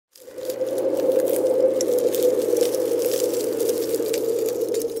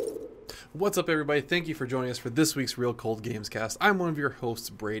What's up, everybody? Thank you for joining us for this week's Real Cold Gamescast. I'm one of your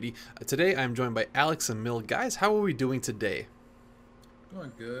hosts, Brady. Today, I'm joined by Alex and Mill. Guys, how are we doing today?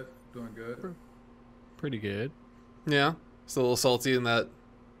 Doing good. Pretty good. Yeah? Still a little salty in that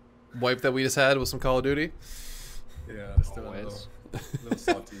wipe that we just had with some Call of Duty? Yeah, still a little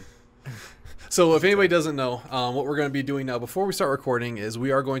salty. So if anybody doesn't know, what we're going to be doing now before we start recording is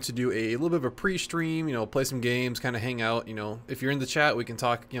we are going to do a little bit of a pre-stream, play some games, kind of hang out. If you're in the chat, we can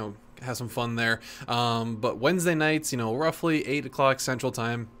talk, have some fun there. But Wednesday nights, roughly 8 o'clock Central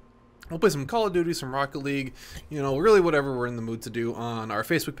Time, we'll play some Call of Duty, some Rocket League, really whatever we're in the mood to do on our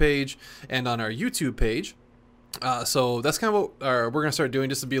Facebook page and on our YouTube page. So that's kind of what we're going to start doing,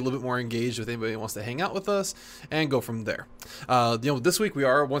 just to be a little bit more engaged with anybody who wants to hang out with us and go from there. This week we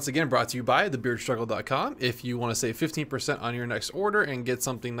are once again brought to you by thebeardstruggle.com. If you want to save 15% on your next order and get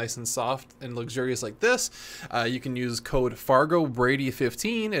something nice and soft and luxurious like this, you can use code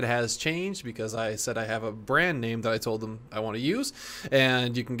FargoBrady15. It has changed because I said I have a brand name that I told them I want to use,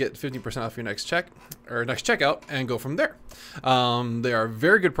 and you can get 15% off your next checkout and go from there. They are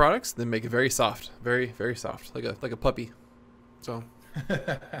very good products. They make it very soft, very, very soft. Like a puppy. So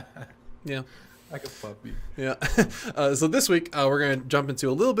yeah, like a puppy. Yeah. So this week we're going to jump into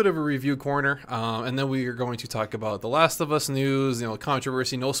a little bit of a review corner, and then we are going to talk about The Last of Us news,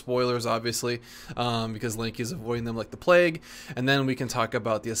 controversy, no spoilers obviously, because Link is avoiding them like the plague. And then we can talk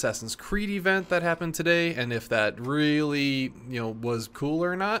about the Assassin's Creed event that happened today and if that really was cool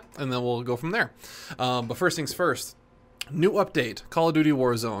or not, and then we'll go from there. But first things first, new update, Call of Duty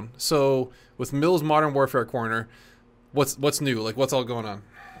Warzone. So with Mill's Modern Warfare Corner, what's new? Like, what's all going on?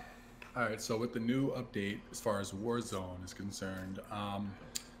 All right, so with the new update, as far as Warzone is concerned,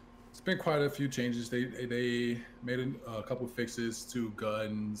 it's been quite a few changes. They made a couple fixes to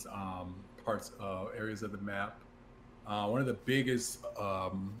guns, areas of the map. One of the biggest,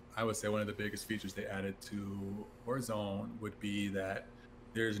 I would say one of the biggest features they added to Warzone would be that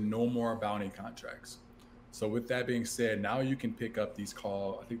there's no more bounty contracts. So with that being said, now you can pick up these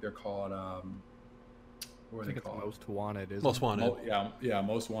I think they're called, what are they called? Most Wanted, isn't it? Most Wanted. Yeah,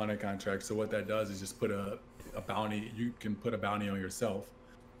 Most Wanted contracts. So what that does is just put a bounty, you can put a bounty on yourself.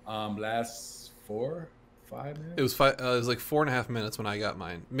 Lasts 4-5 minutes? It was like 4.5 minutes when I got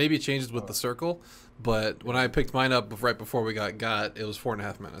mine. Maybe it changes with the circle, but when I picked mine up right before we got, it was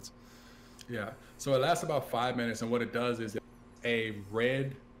 4.5 minutes. Yeah, so it lasts about 5 minutes, and what it does is a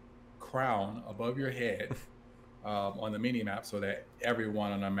red crown above your head on the mini map so that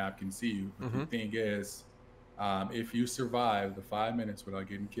everyone on our map can see you. But the thing is, if you survive the 5 minutes without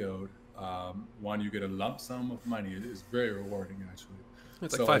getting killed, you get a lump sum of money. It is very rewarding, actually.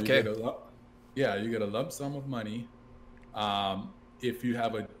 It's like 5K. You get a lump sum of money. If you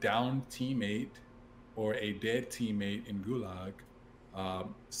have a downed teammate or a dead teammate in Gulag,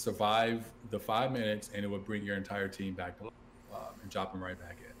 survive the 5 minutes and it will bring your entire team back to life and drop them right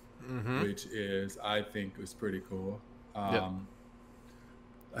back in. Which is, I think, is pretty cool. Yep.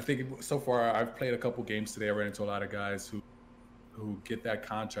 I think so far I've played a couple games today. I ran into a lot of guys who get that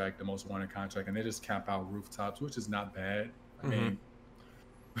contract, the Most Wanted contract, and they just camp out rooftops, which is not bad. I mean,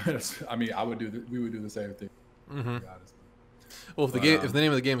 we would do the same thing. Well, if the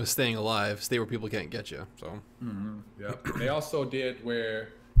name of the game is staying alive, stay where people can't get you. So yeah, they also did where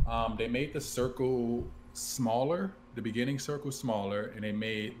they made the circle smaller, the beginning circle smaller, and they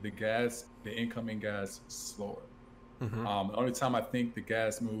made the incoming gas slower. The only time I think the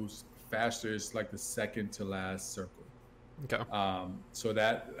gas moves faster is like the second to last circle. Okay. So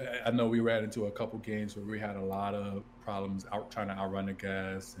that, I know we ran into a couple games where we had a lot of problems trying to outrun the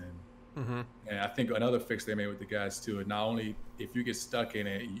gas, and I think another fix they made with the gas too. And not only if you get stuck in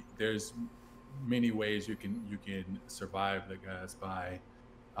it, there's many ways you can survive the gas by.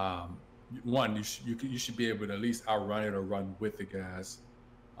 One, you should be able to at least outrun it or run with the gas.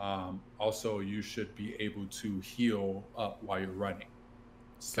 Also, you should be able to heal up while you're running.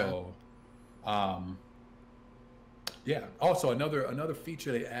 So, yeah. Also, another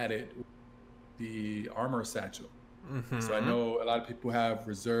feature they added, the armor satchel. So I know a lot of people have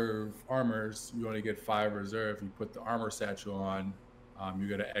reserve armors. You only get 5 reserve. You put the armor satchel on, you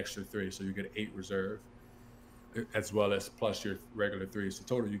get an extra 3, so you get 8 reserve, as well as plus your regular 3. So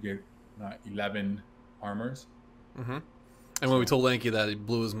total, you get 11 armors. And when we told Lanky that, he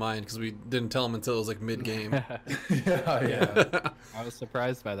blew his mind because we didn't tell him until it was like mid-game. yeah. I was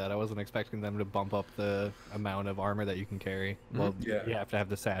surprised by that. I wasn't expecting them to bump up the amount of armor that you can carry. Well, you have to have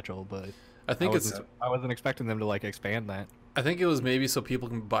the satchel, but I wasn't expecting them to expand that. I think it was maybe so people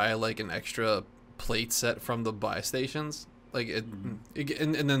can buy like an extra plate set from the buy stations. Like and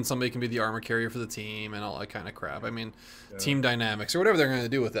then somebody can be the armor carrier for the team and all that kind of crap. I mean, team dynamics or whatever they're going to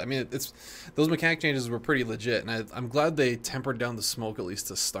do with it. I mean, it's those mechanic changes were pretty legit, and I'm glad they tempered down the smoke at least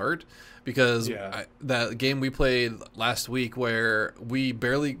to start, because that game we played last week where we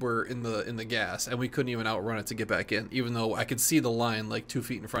barely were in the gas and we couldn't even outrun it to get back in, even though I could see the line like 2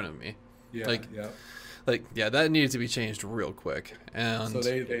 feet in front of me. That needed to be changed real quick. And so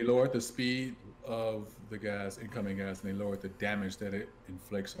they lowered the speed of the gas, incoming gas, and they lowered the damage that it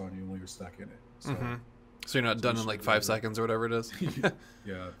inflicts on you when you're stuck in it. So, so you're not done in like 5 seconds or whatever it is.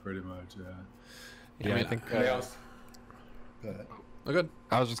 Yeah, pretty much. Yeah, I think. Go ahead. Oh, good.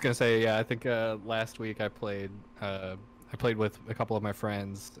 I was just gonna say, I think last week I played with a couple of my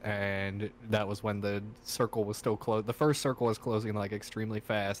friends, and that was when the circle was still closed. The first circle was closing like extremely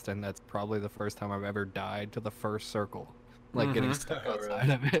fast, and that's probably the first time I've ever died to the first circle. Like getting stuck outside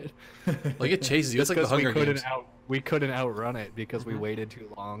of it. Like it chases you. It's like the Hunger Games. We couldn't outrun it because we waited too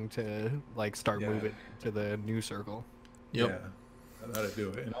long to like start moving to the new circle. Yep. Yeah, that's how to do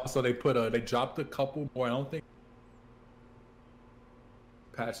it. And also they dropped a couple more. I don't think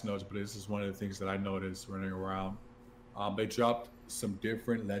patch notes, but this is one of the things that I noticed running around. They dropped some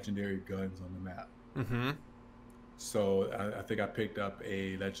different legendary guns on the map. So I think I picked up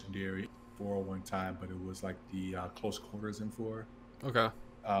a legendary 401 time, but it was like the close quarters M4. Okay.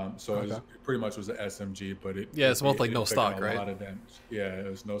 It pretty much was an SMG, but it it's both like no stock, right? A lot of damage. Yeah, it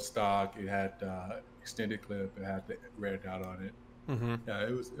was no stock. It had extended clip. It had the red dot on it. Yeah,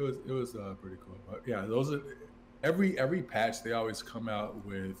 it was pretty cool. But yeah, those are every patch. They always come out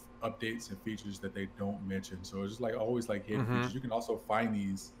with updates and features that they don't mention. So it's just like always like hidden features. You can also find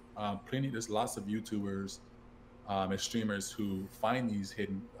these there's lots of YouTubers and streamers who find these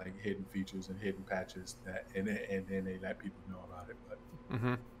hidden features and hidden patches and then they let people know about it. But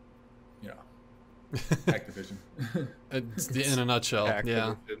Activision. It's in a nutshell.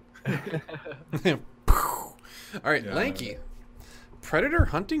 Activision. Yeah. All right, Lanky. Predator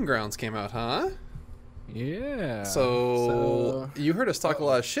Hunting Grounds came out, huh? Yeah. So you heard us talk a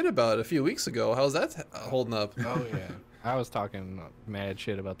lot of shit about it a few weeks ago. How's that holding up? Oh yeah. I was talking mad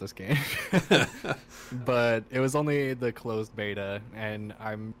shit about this game. But it was only the closed beta, and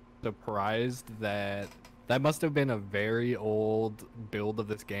I'm surprised that must have been a very old build of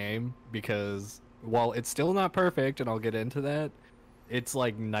this game, because while it's still not perfect, and I'll get into that, it's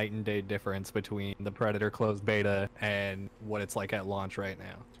like night and day difference between the Predator closed beta and what it's like at launch right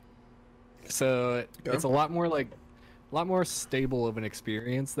now. So it's a lot more stable of an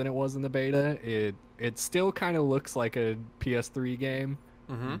experience than it was in the beta. It still kind of looks like a PS3 game,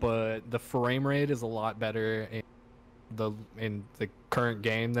 but the frame rate is a lot better in the current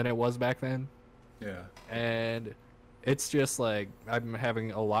game than it was back then. Yeah. And it's just like I'm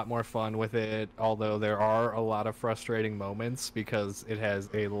having a lot more fun with it, although there are a lot of frustrating moments because it has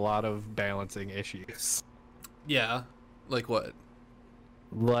a lot of balancing issues. Yeah. Like what?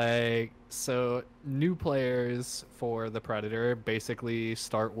 Like, so new players for the Predator basically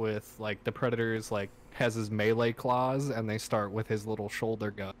start with like the Predator's like has his melee claws, and they start with his little shoulder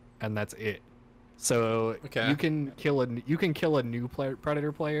gun, and that's it. So you can kill a new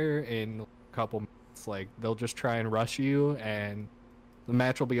Predator player in a couple minutes. Like they'll just try and rush you, and the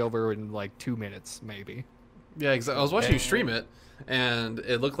match will be over in like 2 minutes maybe. Yeah, exactly. I was watching you stream it, and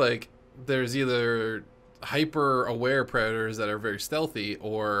it looked like there's either hyper aware predators that are very stealthy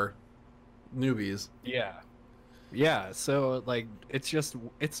or newbies. Yeah, so like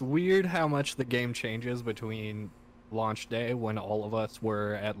it's weird how much the game changes between launch day, when all of us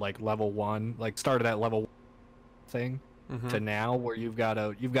were at like level 1, like started at level 1 thing, to now where you've got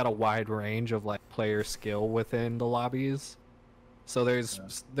a wide range of like player skill within the lobbies. So there's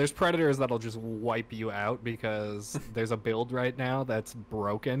predators that'll just wipe you out because there's a build right now that's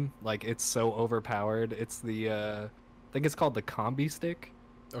broken. Like it's so overpowered. It's the I think it's called the combi stick.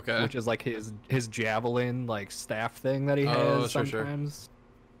 Okay. Which is like his javelin like staff thing that he has sometimes.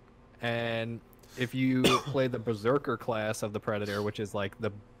 Sure. And if you play the berserker class of the predator, which is like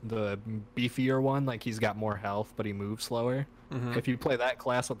the beefier one, like he's got more health but he moves slower. If you play that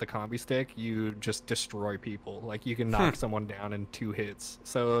class with the combi stick, you just destroy people. Like you can knock someone down in 2 hits.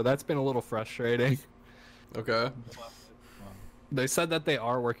 So that's been a little frustrating. Okay. They said that they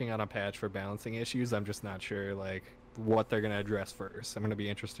are working on a patch for balancing issues. I'm just not sure like what they're gonna address first. I'm gonna be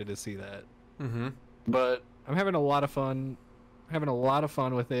interested to see that. But I'm having a lot of fun.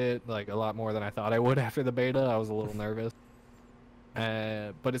 With it, like a lot more than I thought I would after the beta. I was a little nervous.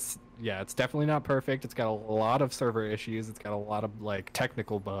 But it's definitely not perfect. It's got a lot of server issues. It's got a lot of like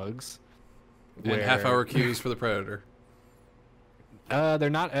technical bugs. And half-hour queues for the Predator. They're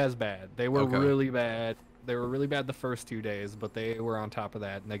not as bad. They were really bad They were really bad the first 2 days, but they were on top of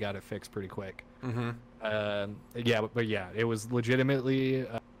that and they got it fixed pretty quick. Yeah, but yeah, it was legitimately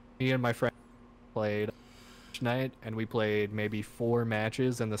me and my friend played each night, and we played maybe 4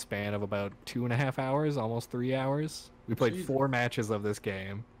 matches in the span of about 2.5 hours, almost 3 hours. We played Jesus. 4 matches of this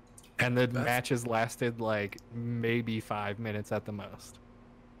game, and the matches lasted like maybe 5 minutes at the most.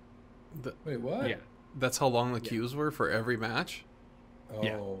 Wait, what? Yeah. That's how long the queues were for every match? Oh,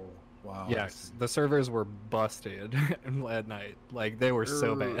 Yeah. wow. Yeah, the servers were busted at night. Like, they were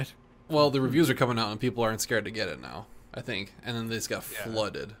so bad. Well, the reviews are coming out and people aren't scared to get it now, I think. And then they just got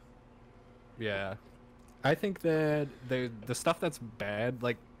flooded. Yeah. I think that the stuff that's bad,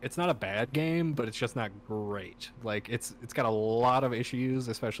 like, it's not a bad game, but it's just not great. Like, it's got a lot of issues,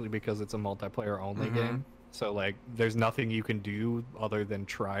 especially because it's a multiplayer only game. So, like, there's nothing you can do other than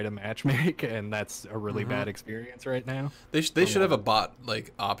try to matchmake, and that's a really bad experience right now. They should have a bot,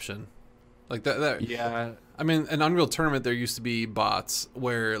 like, option. Like, that. Yeah. I mean, in Unreal Tournament, there used to be bots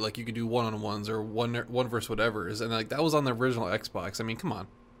where, like, you could do one-on-ones or one versus whatever's, and, like, that was on the original Xbox. I mean, come on.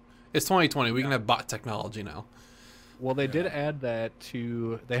 It's 2020. We can have bot technology now. Well, they did add that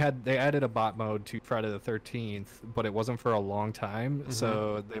to they added a bot mode to Friday the 13th, but it wasn't for a long time.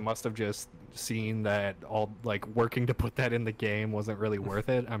 So they must have just seen that all like working to put that in the game wasn't really worth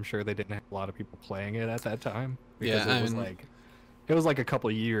it. I'm sure they didn't have a lot of people playing it at that time because it was like a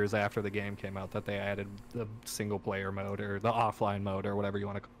couple of years after the game came out that they added the single player mode or the offline mode or whatever you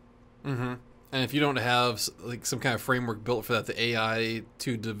want to call it. And if you don't have like some kind of framework built for that, the AI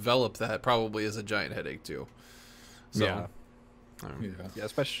to develop that probably is a giant headache too. So, yeah,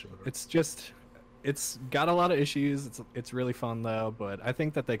 especially it's got a lot of issues. It's really fun though, but I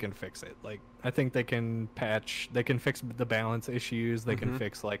think that they can fix it. Like, I think they can fix the balance issues. They can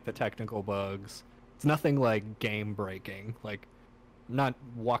fix like the technical bugs. It's nothing like game breaking. Like, I'm not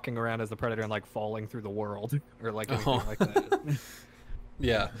walking around as the Predator and like falling through the world or like anything like that.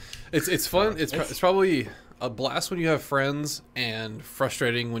 Yeah, it's fun. It's probably a blast when you have friends and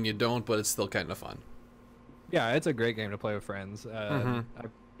frustrating when you don't, but it's still kind of fun. Yeah, it's a great game to play with friends. I've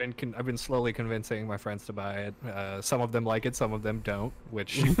been slowly convincing my friends to buy it. Some of them like it, some of them don't.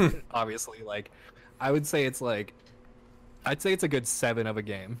 Which obviously, like, I'd say it's a good 7 of a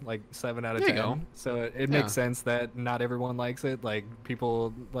game, like 7 out of 10. So it makes sense that not everyone likes it. Like,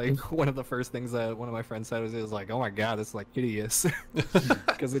 people, like, one of the first things that one of my friends said was like, "Oh my god, this is like hideous,"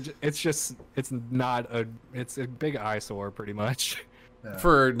 because it's a big eyesore pretty much. Yeah.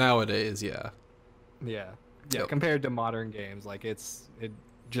 For nowadays, yeah. Yeah, compared to modern games, like it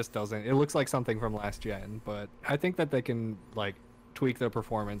just doesn't. It looks like something from last gen, but I think that they can like tweak the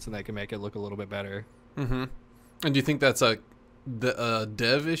performance and they can make it look a little bit better. And do you think that's a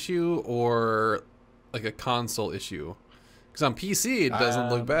dev issue or like a console issue? Because on PC it doesn't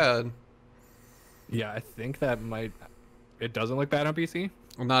look bad. Yeah, I think that it doesn't look bad on PC.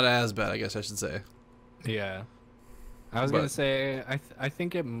 Well, not as bad, I guess I should say. Yeah. I was gonna say I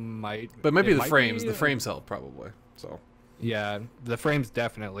think it might, but maybe the frames help probably. So yeah, the frames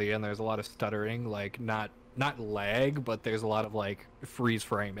definitely, and there's a lot of stuttering, like not lag, but there's a lot of like freeze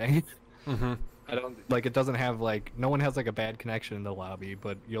framing. I don't like it. Doesn't have like no one has like a bad connection in the lobby,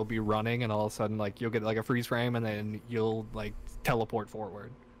 but you'll be running and all of a sudden like you'll get like a freeze frame and then you'll like teleport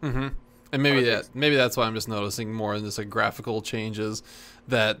forward. And maybe that's why I'm just noticing more in this like graphical changes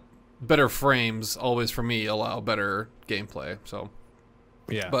that. Better frames always for me allow better gameplay. So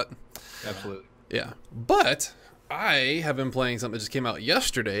yeah, but absolutely, yeah. But I have been playing something that just came out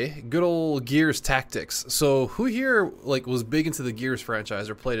yesterday. Good old Gears Tactics. So who here like was big into the Gears franchise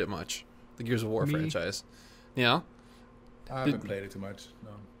or played it much? The Gears of War franchise. Yeah. I haven't played it too much.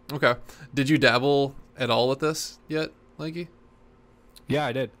 No. Okay. Did you dabble at all with this yet, Lanky? Yeah,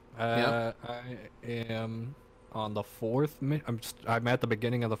 I did. I am. On the 4th I'm at the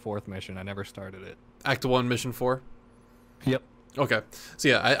beginning of the 4th mission. I never started it. Act 1, Mission 4? Yep. Okay. So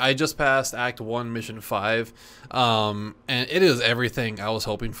yeah, I just passed Act 1, Mission 5. And it is everything I was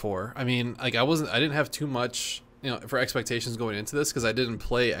hoping for. I mean, like I didn't have too much, for expectations going into this because I didn't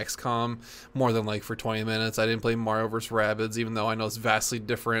play XCOM more than like for 20 minutes. I didn't play Mario vs. Rabbids, even though I know it's vastly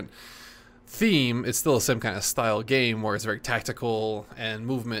different theme. It's still the same kind of style game where it's very tactical and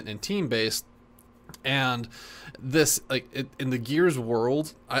movement and team based. And this, like, in the Gears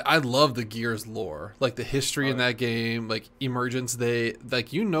world, I love the Gears lore. Like, the history in that game, like, Emergence Day. Like,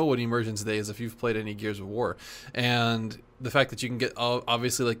 what Emergence Day is if you've played any Gears of War. And the fact that you can get,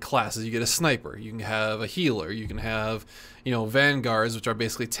 obviously, like, classes. You get a sniper. You can have a healer. You can have, vanguards, which are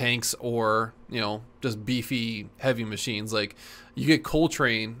basically tanks or, just beefy, heavy machines. Like, you get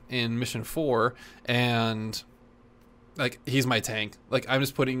Coltrane in Mission 4, and... like he's my tank. Like I'm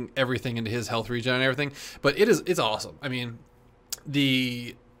just putting everything into his health regen and everything. But it's awesome. I mean,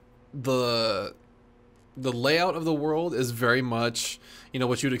 the layout of the world is very much, you know,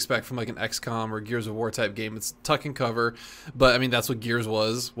 what you'd expect from like an XCOM or Gears of War type game. It's tuck and cover, but I mean that's what Gears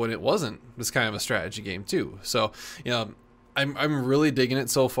was when it wasn't. It's kind of a strategy game too. So, you know, I'm really digging it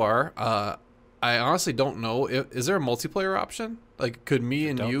so far. I honestly don't know. Is there a multiplayer option? Like, could me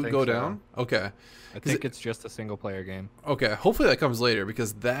and you go down? Okay. I think it's just a single player game. Okay. Hopefully that comes later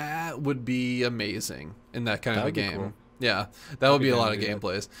because that would be amazing in that kind of a game. Cool. Yeah, that would be a lot of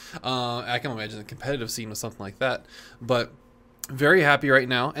gameplays. I can imagine the competitive scene with something like that. But very happy right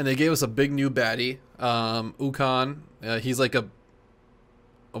now. And they gave us a big new baddie, Ukon. He's like a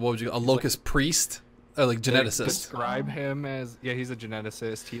locust priest, like geneticist. Describe him as, yeah, he's a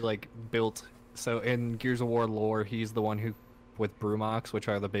geneticist. He like built, so in Gears of War lore, he's the one who with Brumox, which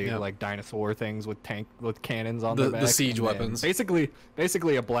are the big like dinosaur things with cannons on their back. The siege weapons. Basically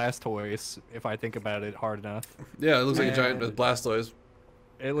a Blastoise, if I think about it hard enough. Yeah, it looks like a giant Blastoise.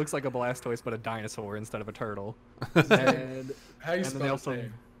 It looks like a Blastoise, but a dinosaur instead of a turtle. And how you spell his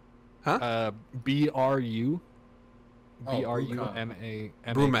name? Huh? BRU.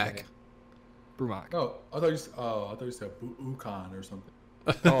 Brumac. Brumac. Oh, I thought you said Ukon or something.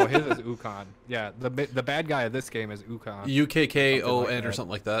 Oh, his is Ukon. Yeah, the bad guy of this game is Ukon. UKKON or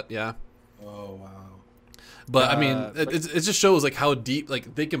something like that. Yeah. Oh wow. But I mean, it just shows like how deep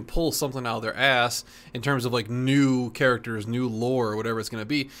like they can pull something out of their ass in terms of like new characters, new lore, or whatever it's gonna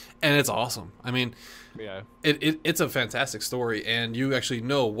be, and it's awesome. I mean, yeah, it's a fantastic story, and you actually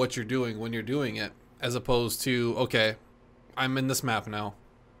know what you're doing when you're doing it, as opposed to okay, I'm in this map now,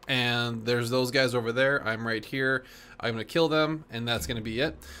 and there's those guys over there. I'm right here. I'm gonna kill them, and that's gonna be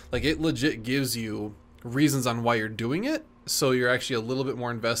it. Like it legit gives you reasons on why you're doing it, so you're actually a little bit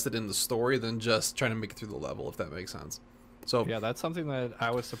more invested in the story than just trying to make it through the level, if that makes sense. So yeah, that's something that I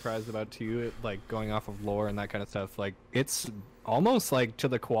was surprised about too. Like going off of lore and that kind of stuff. Like it's almost like to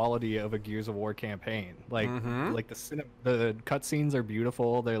the quality of a Gears of War campaign. Like like the cutscenes are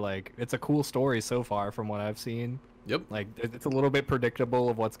beautiful. They're like it's a cool story so far from what I've seen. Yep. Like it's a little bit predictable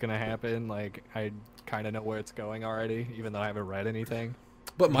of what's gonna happen. Like I kind of know where it's going already, even though I haven't read anything.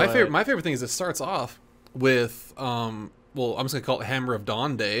 But my favorite thing is it starts off with well, I'm just gonna call it Hammer of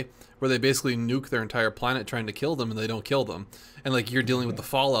Dawn Day, where they basically nuke their entire planet trying to kill them, and they don't kill them, and like you're dealing with the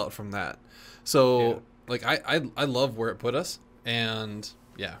fallout from that. So like I love where it put us, and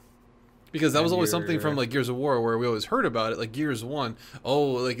yeah. Because that was always something from like Gears of War where we always heard about it, like Gears 1. Oh,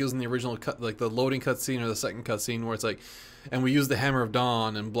 like it was in the original cut, like the loading cutscene or the second cutscene where it's like, and we use the Hammer of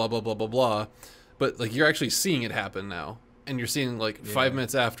Dawn and blah blah blah blah blah. But like you're actually seeing it happen now, and you're seeing like 5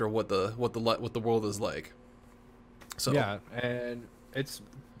 minutes after what the world is like. So yeah, and it's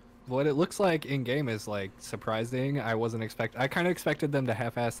what it looks like in game is like surprising. I kind of expected them to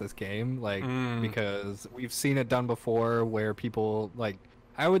half-ass this game, like because we've seen it done before where people like.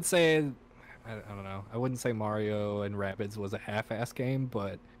 I would say, I don't know. I wouldn't say Mario and Rabbids was a half-ass game,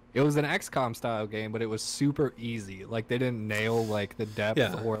 but it was an XCOM style game. But it was super easy. Like they didn't nail like the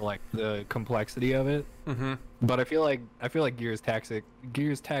depth or like the complexity of it. But I feel like Gears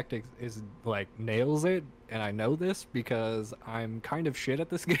Tactics is like nails it, and I know this because I'm kind of shit at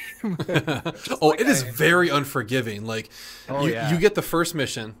this game. It is very unforgiving. Like you get the first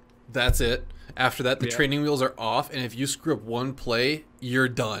mission. That's it. After that, the training wheels are off, and if you screw up one play, you're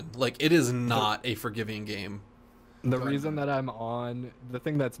done. Like, it is not a forgiving game. The reason that I'm on, the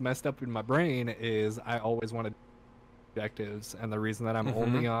thing that's messed up in my brain is I always wanted objectives, and the reason that I'm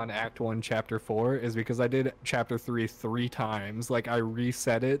only on Act 1, Chapter 4 is because I did Chapter 3 3 times. Like, I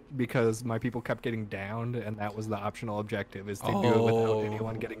reset it because my people kept getting downed, and that was the optional objective, is to do it without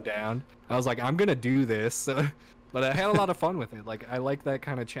anyone getting downed. I was like, I'm gonna do this. But I had a lot of fun with it. Like I like that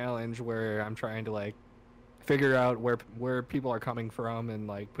kind of challenge where I'm trying to like figure out where people are coming from and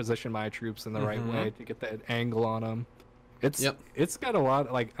like position my troops in the right way to get that angle on them. It's got a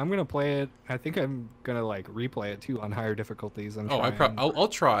lot. Like I'm gonna play it. I think I'm gonna like replay it too on higher difficulties. And I'll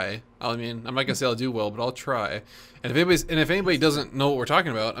try. I mean, I'm not gonna say I'll do well, but I'll try. And if anybody doesn't know what we're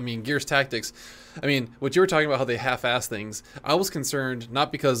talking about, I mean, Gears Tactics. I mean, what you were talking about, how they half-ass things. I was concerned not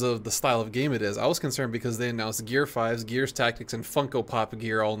because of the style of game it is. I was concerned because they announced Gear 5's, Gears Tactics, and Funko Pop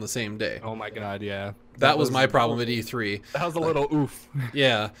gear all in the same day. Oh my god, yeah. That was my problem at E3. That was a little oof.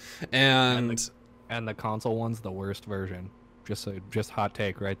 Yeah, and the console one's the worst version. Just hot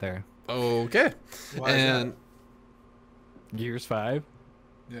take right there. Okay. Why is that? Gears 5.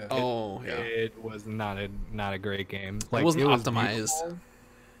 Yeah. It was not a great game. Like it wasn't was optimized. Beautiful.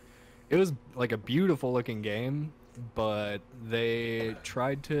 It was like a beautiful looking game, but they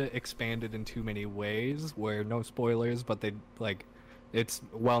tried to expand it in too many ways where no spoilers, but they like it's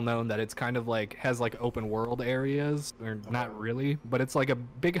well known that it's kind of like has like open world areas, or not really, but it's like a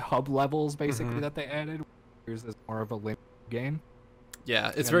big hub levels basically that they added. Here's this more of a linear game. Yeah,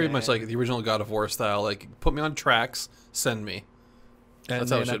 it's And very much then- like the original God of War style. Like, put me on tracks, send me. And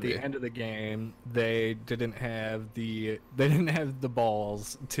That's how it then should at the be. end of the game, they didn't have the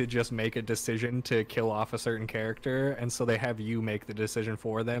balls to just make a decision to kill off a certain character, and so they have you make the decision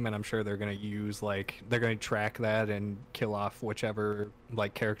for them. And I'm sure they're gonna use they're gonna track that and kill off whichever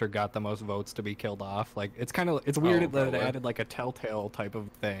like character got the most votes to be killed off. Like it's weird that it probably. added like a telltale type of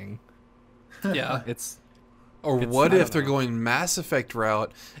thing. Yeah. It's Or It's- what I if don't they're know. going Mass Effect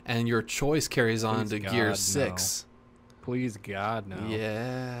route and your choice carries on Please to God, Gear no. 6? please God no.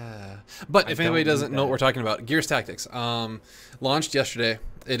 Yeah. But I if anybody don't need doesn't know what that. we're talking about, Gears Tactics launched yesterday.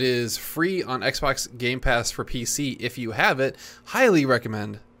 It is free on Xbox Game Pass for PC. If you have it, highly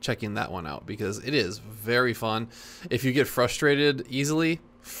recommend checking that one out because it is very fun. If you get frustrated easily,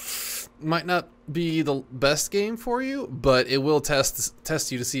 might not be the best game for you, but it will test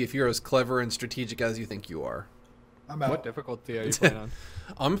you to see if you're as clever and strategic as you think you are. I'm out. What difficulty are you playing on?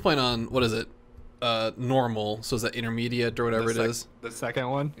 I'm playing on, what is it? Normal, so is that intermediate or whatever it is? The second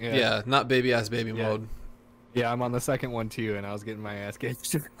one? Yeah, not baby ass baby Yeah. mode. Yeah, I'm on the second one too, and I was getting my ass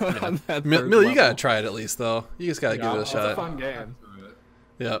kicked. on that Mill, third you level. gotta try it at least, though. You just gotta give it a it's a shot. fun game.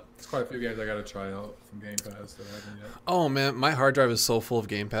 Yep. There's quite a few games I gotta try out from Game Pass that I haven't yet. Oh man, my hard drive is so full of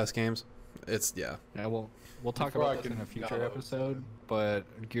Game Pass games. It's Yeah, we'll talk Before I about this in can a future download episode. something.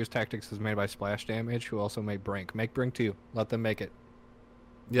 But Gears Tactics is made by Splash Damage, who also made Brink. Make Brink 2. Let them make it.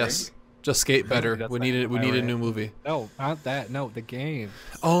 yes. Just skate better. That's We not need it. We my need a rant. new movie. No, not that. No, the game,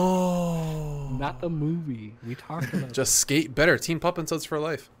 Oh. not the movie. We talked about. Just skate better. Team Pup and Suds for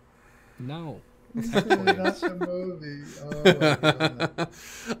life. No. Not the movie. Oh,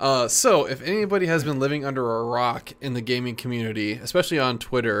 my God. So, if anybody has been living under a rock in the gaming community, especially on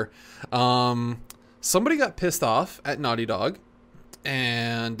Twitter, somebody got pissed off at Naughty Dog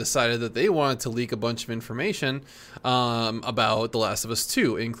and decided that they wanted to leak a bunch of information about The Last of Us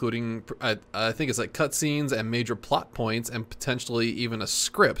 2, including, I think it's like cutscenes and major plot points and potentially even a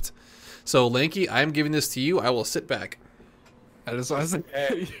script. So, Lanky, I'm giving this to you. I will sit back. I just want to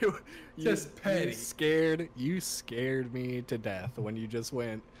say Just petty. You scared me to death when you just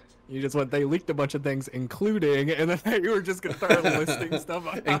went. They leaked a bunch of things, including, and then you were just gonna start listing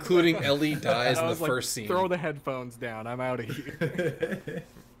stuff, Including Ellie dies I in the was like, first scene. Throw the headphones down. I'm out of here.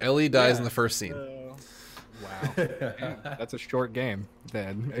 Ellie dies in Yeah. the first scene. Wow, yeah, that's a short game.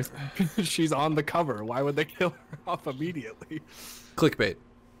 Then if she's on the cover, why would they kill her off immediately? Clickbait.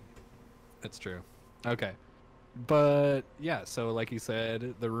 That's true. Okay. But yeah, so like you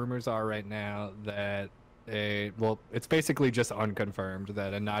said, the rumors are right now that it's basically just unconfirmed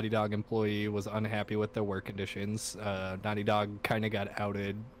that a Naughty Dog employee was unhappy with their work conditions. Naughty Dog kind of got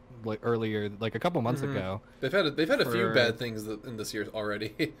outed like earlier, like a couple months ago. They've had a few For- bad things in this year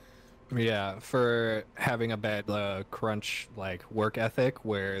already. Yeah, for having a bad crunch like work ethic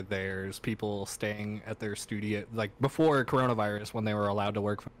where there's people staying at their studio like before coronavirus when they were allowed to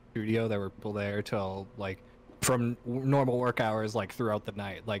work from the studio, there were people there till like from normal work hours like throughout the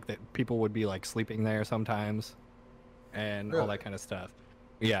night. Like that people would be like sleeping there sometimes and all Really? that kind of stuff.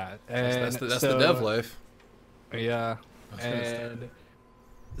 Yeah, and That's the so- dev life. Yeah, I was gonna say. and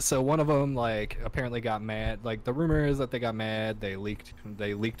so one of them like apparently got mad. Like the rumor is that they got mad. They leaked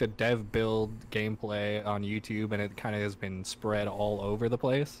a dev build gameplay on YouTube, and it kind of has been spread all over the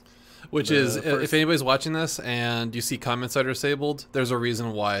place. Which The is, first- if anybody's watching this and you see comments that are disabled, there's a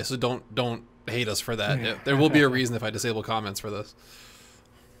reason why. So don't hate us for that. There will be a reason if I disable comments for this.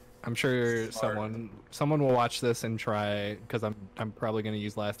 I'm sure Smart. someone will watch this and try because I'm probably gonna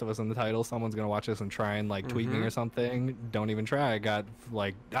use Last of Us in the title. Someone's gonna watch this and try and like tweet me or something. Don't even try.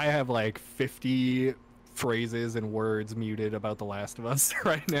 I have like 50 phrases and words muted about The Last of Us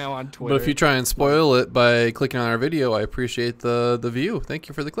right now on Twitter. But if you try and spoil it by clicking on our video, I appreciate the view. Thank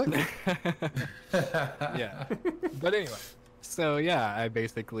you for the click. Yeah. But anyway, so yeah, I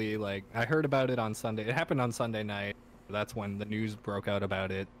basically I heard about it on Sunday. It happened on Sunday night. That's when the news broke out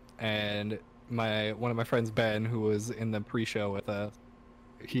about it. And one of my friends, Ben, who was in the pre-show with us,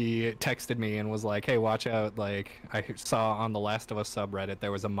 he texted me and was like, "Hey, watch out! Like I saw on the Last of Us subreddit,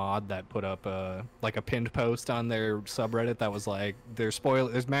 there was a mod that put up a pinned post on their subreddit that was like, there's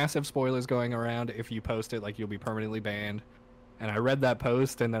massive spoilers going around. If you post it, like you'll be permanently banned." And I read that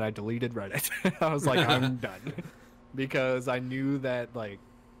post and then I deleted Reddit. I was like, I'm done, because I knew that like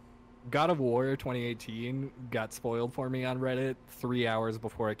God of War 2018 got spoiled for me on Reddit 3 hours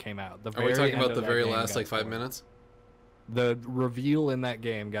before it came out. Are we talking about the very last like 5 minutes? the reveal in that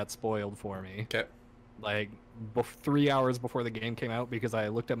game got spoiled for me. Okay. Like 3 hours before the game came out, because I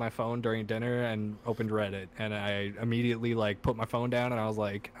looked at my phone during dinner and opened Reddit, and I immediately like put my phone down and I was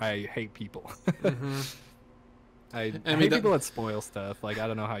like, I hate people. Mm-hmm. I hate people that spoil stuff. Like, I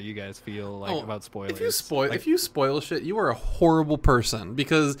don't know how you guys feel like about spoilers. If you spoil shit, you are a horrible person,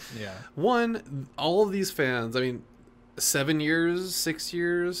 because one, all of these fans, I mean, 7 years, 6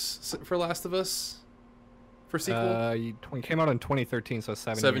 years for Last of Us for sequel. It came out in 2013, so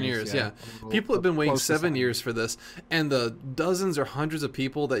 7 years. Yeah. People have been waiting 7 years for this, and the dozens or hundreds of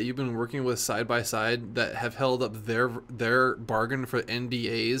people that you've been working with side by side that have held up their bargain for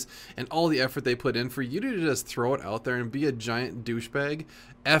NDAs and all the effort they put in, for you to just throw it out there and be a giant douchebag.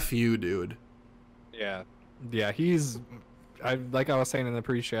 F you, dude. Yeah, like I was saying in the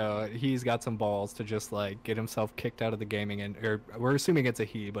pre-show, he's got some balls to just like get himself kicked out of the gaming, or we're assuming it's a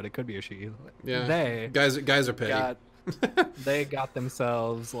he, but it could be a she. Yeah, guys are petty. They got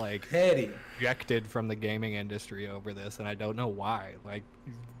themselves like petty ejected from the gaming industry over this, and I don't know why. Like,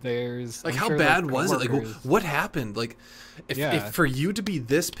 there's like, how bad was it? Like, what happened? Like, if for you to be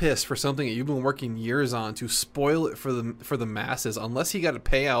this pissed for something that you've been working years on, to spoil it for the masses, unless he got a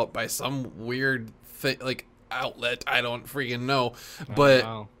payout by some weird thing, like outlet, I don't freaking know,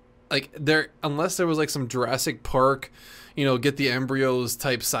 but like, unless there was like some Jurassic Park, get the embryos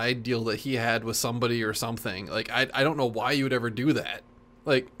type side deal that he had with somebody or something, like, I don't know why you would ever do that.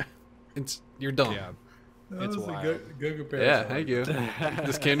 Like, you're dumb. Yeah, that was a good comparison. Yeah, thank you.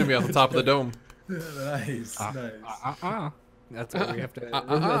 This came to me off the top of the dome. Nice. That's what we have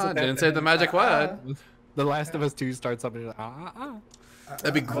to. Didn't say the magic word. The Last of Us 2 starts up and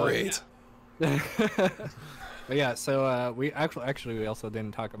that'd be great. But yeah, so we actually we also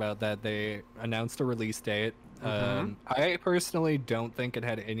didn't talk about that they announced a release date. I personally don't think it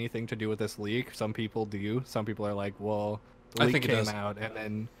had anything to do with this leak. Some people do. Some people are like, well, the leak came out, and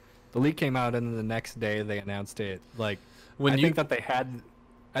then the leak came out, and then the next day they announced it. Like, I think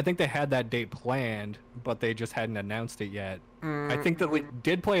they had that date planned, but they just hadn't announced it yet. I think the leak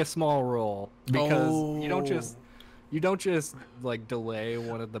did play a small role, because you don't just like delay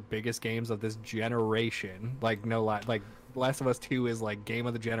one of the biggest games of this generation. Like, like Last of Us 2 is like game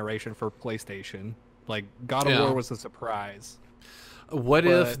of the generation for PlayStation. Like, God of War was a surprise. What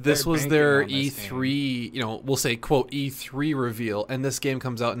if this was their E3, we'll say quote E3 reveal, and this game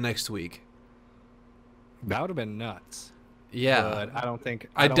comes out next week? That would have been nuts. Yeah, but I don't think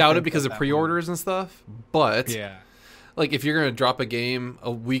I doubt it because of pre-orders and stuff. But yeah, like, if you're gonna drop a game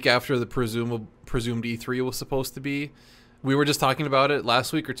a week after the presumed E3 was supposed to be, we were just talking about it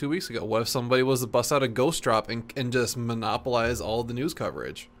last week or 2 weeks ago. What if somebody was to bust out a Ghost Drop and just monopolize all the news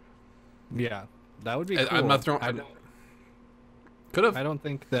coverage? Yeah, that would be cool. I'm not throwing. Could have. I don't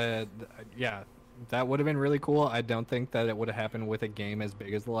think that. Yeah, that would have been really cool. I don't think that it would have happened with a game as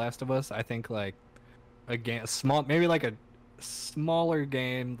big as The Last of Us. I think like a game, maybe like a smaller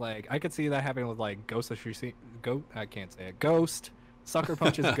game. Like, I could see that happening with like Ghost. I can't say it. Ghost. Sucker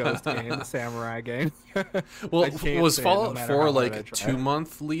Punch's Ghost game, the samurai game. Well, was Fallout 4 like a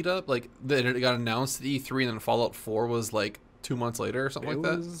 2-month lead up? Like, it got announced at E3, and then Fallout 4 was like 2 months later or something like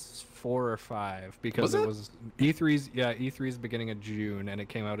that? It was 4 or 5, because it was E3's beginning of June, and it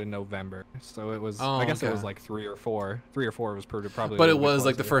came out in November. So it was, I guess it was like 3 or 4. 3 or 4 was probably. But it was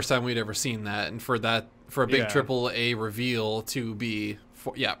like the first time we'd ever seen that, and for a big AAA reveal to be,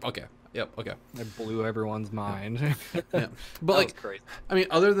 okay. Yep. Okay. It blew everyone's mind. Yeah, but like, crazy. I mean,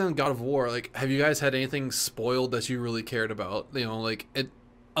 other than God of War, like, have you guys had anything spoiled that you really cared about? Like it,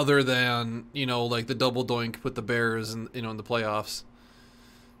 other than like the double doink with the Bears and in the playoffs.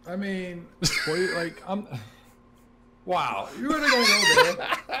 I mean, like, wow, you really gonna go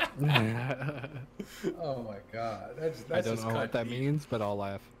there? Oh my God, that's I don't know what that means, but I'll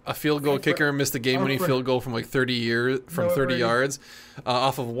laugh. A field goal kicker missed a game-winning field goal from like 30 yards,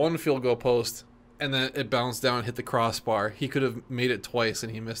 off of one field goal post, and then it bounced down and hit the crossbar. He could have made it twice,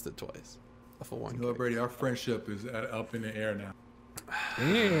 and he missed it twice. Off of one. Brady, our friendship is up in the air now.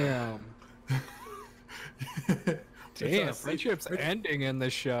 Damn. Damn, friendship's ending in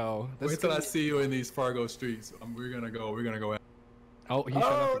this show. Wait till I see you in these Fargo streets. We're gonna go out. Oh, he shut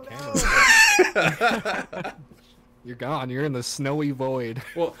off the camera. You're gone. You're in the snowy void.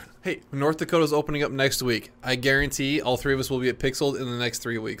 Well, hey, North Dakota's opening up next week. I guarantee all 3 of us will be at Pixel in the next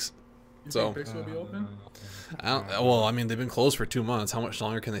 3 weeks. You think Pixel will be open? I mean, they've been closed for 2 months. How much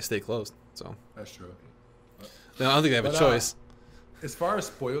longer can they stay closed? So that's true. I don't think they have a choice. As far as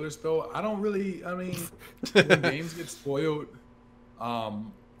spoilers go, I don't really. I mean, when games get spoiled,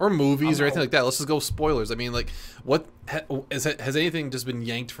 or movies or anything like that. Let's just go spoilers. I mean, like, what has anything just been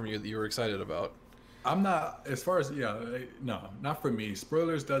yanked from you that you were excited about? I'm not as far as no, not for me.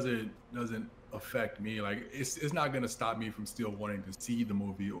 Spoilers doesn't affect me. Like it's not gonna stop me from still wanting to see the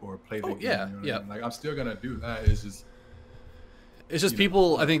movie or play the Oh game. yeah, You know what yeah. I mean? Like I'm still gonna do that. It's just It's just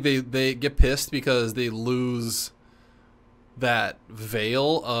people. I think they get pissed because they lose that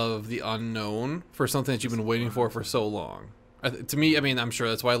veil of the unknown for something that you've been waiting for so long. To me, I mean, I'm sure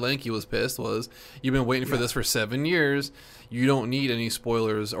that's why Lanky was pissed. Was you've been waiting for this for 7 years? You don't need any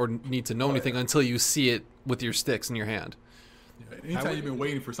spoilers or need to know anything until you see it with your sticks in your hand. Anytime you've been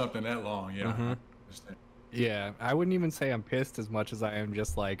waiting for something that long, Yeah, I wouldn't even say I'm pissed as much as I am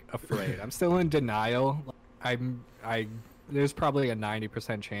just like afraid. I'm still in denial. There's probably a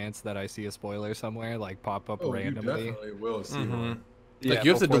 90% chance that I see a spoiler somewhere like pop up randomly. You definitely will see one. Like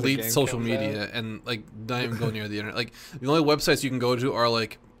you have to before the delete game social comes media out. and like not even go near the internet. Like the only websites you can go to are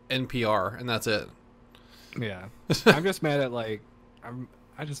like NPR, and that's it. Yeah, I'm just mad at I'm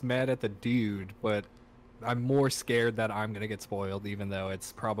just mad at the dude, but I'm more scared that I'm gonna get spoiled, even though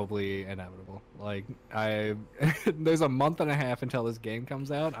it's probably inevitable. Like there's a month and a half until this game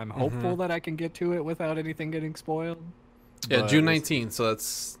comes out. I'm hopeful that I can get to it without anything getting spoiled. Yeah, but June we'll 19th. So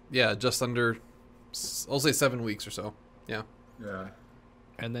that's just under, I'll say 7 weeks or so. Yeah. Yeah.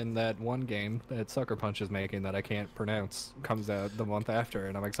 And then that one game that Sucker Punch is making that I can't pronounce comes out the month after,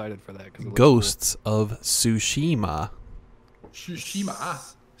 and I'm excited for that because Ghosts of Tsushima.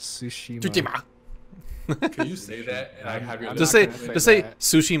 Tsushima. Tsushima. Can you say that? And I have your I'm Just not say gonna just say that.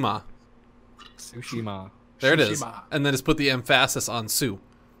 Tsushima. Tsushima. There it is. Tsushima. And then just put the emphasis on Su.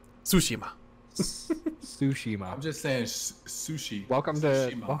 Tsushima. Tsushima. I'm just saying sushi. Welcome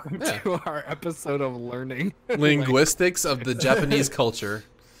Tsushima. to our episode of learning Linguistics of the Japanese culture.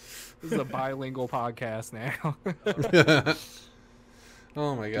 This is a bilingual podcast now.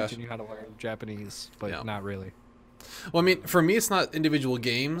 Oh my gosh. Teaching you how to learn Japanese, but Yeah. not really. Well, I mean, for me, it's not individual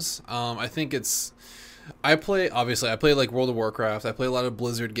games. I think it's. I play like World of Warcraft. I play a lot of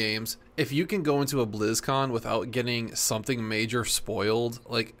Blizzard games. If you can go into a BlizzCon without getting something major spoiled,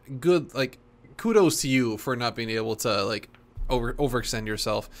 like kudos to you for not being able to like overextend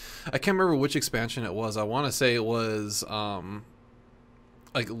yourself. I can't remember which expansion it was. I want to say it was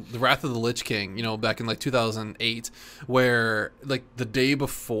like the Wrath of the Lich King, back in like 2008, where like the day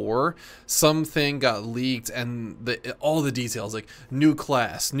before something got leaked and all the details, like new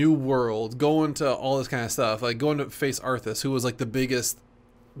class, new world, going to all this kind of stuff, like going to face Arthas, who was like the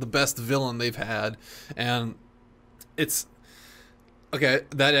best villain they've had, and it's okay.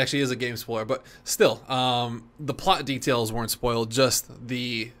 That actually is a game spoiler, but still, the plot details weren't spoiled. Just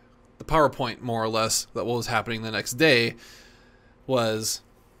the PowerPoint, more or less, that what was happening the next day was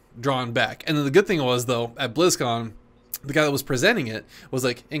drawn back. And then the good thing was, though, at BlizzCon, the guy that was presenting it was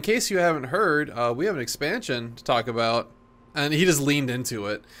like, in case you haven't heard, we have an expansion to talk about. And he just leaned into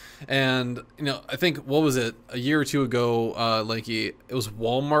it. And, I think, what was it, a year or two ago, it was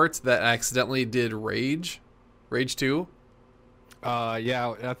Walmart that accidentally did Rage 2?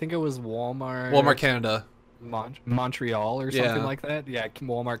 Yeah, I think it was Walmart Canada. Montreal or something Yeah. like that. Yeah,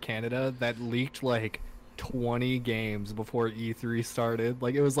 Walmart Canada that leaked like 20 games before E3 started.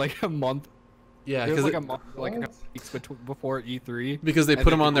 Like it was like a month. Yeah, It was because like a month, like a couple weeks before E3. because they and put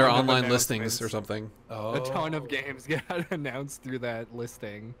then them on their a ton of online listings or announcements. something. Oh. A ton of games got announced through that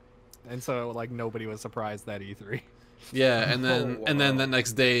listing, and so like nobody was surprised that E3. Yeah, and then Oh, and then wow. the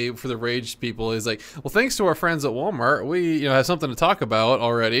next day for the Rage people is like, well, thanks to our friends at Walmart, we have something to talk about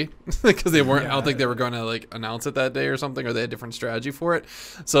already, because they weren't. I don't think they were going to like announce it that day or something, or they had a different strategy for it.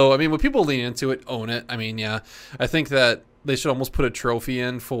 So I mean, when people lean into it, own it. I mean, yeah, I think that they should almost put a trophy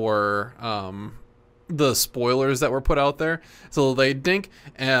in for the spoilers that were put out there, so they dink.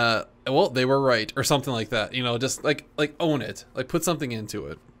 Well, they were right, or something like that. Just like own it, like put something into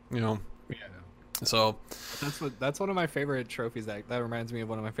it. Yeah. So That's one of my favorite trophies. That reminds me of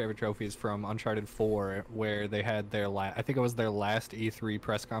one of my favorite trophies from Uncharted 4, where they had their I think it was their last E3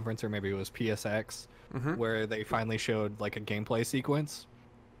 press conference, or maybe it was PSX, where they finally showed like a gameplay sequence,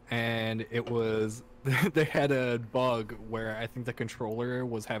 and it was they had a bug where I think the controller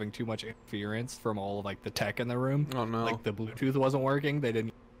was having too much interference from all of like the tech in the room. Oh no. Like the Bluetooth wasn't working. They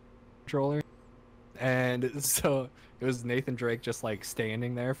didn't controller. And so it was Nathan Drake just like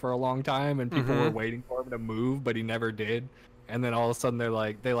standing there for a long time, and people were waiting for him to move, but he never did. And then all of a sudden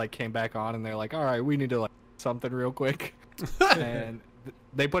they came back on, and they're like, all right, we need to like something real quick. And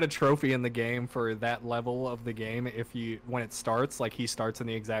they put a trophy in the game for that level of the game. When it starts, like he starts in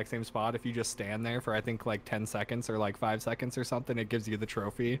the exact same spot. If you just stand there for I think like 10 seconds or like 5 seconds or something, it gives you the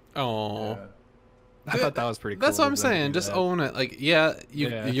trophy. Oh. Yeah. I thought that was pretty cool. That's what I'm of them to saying. do Just that. own it. Like,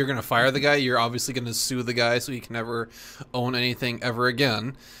 you're gonna fire the guy. You're obviously gonna sue the guy, so he can never own anything ever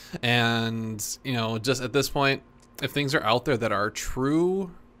again. And just at this point, if things are out there that are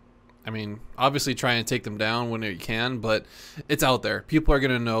true, I mean, obviously try and take them down when you can. But it's out there. People are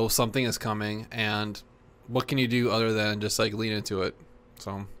gonna know something is coming, and what can you do other than just like lean into it?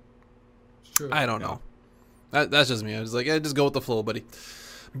 So, I don't know. That's just me. I was like, just go with the flow, buddy.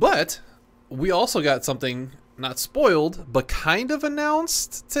 But we also got something not spoiled, but kind of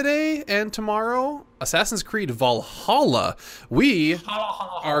announced today and tomorrow. Assassin's Creed Valhalla. We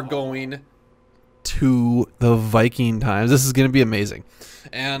are going to the Viking times. This is going to be amazing.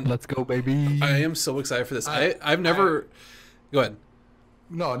 And let's go, baby. I am so excited for this. I've never... Go ahead.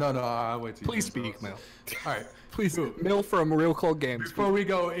 No. I'll wait till you Please speak, Mel. All right. Please, Mel from Real Cold Games. Before we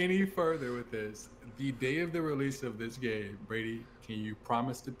go any further with this, the day of the release of this game, Brady, can you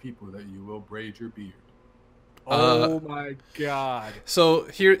promise the people that you will braid your beard? Oh my god. So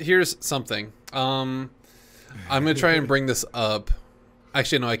here's something. I'm gonna try and bring this up.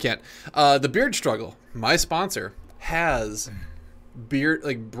 Actually, no, I can't. The Beard Struggle, my sponsor, has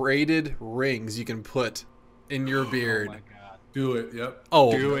braided rings you can put in your beard. Oh my god. Do it. Yep.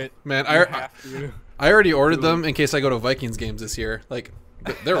 Oh, do it, man! I already ordered them in case I go to Vikings games this year. Like,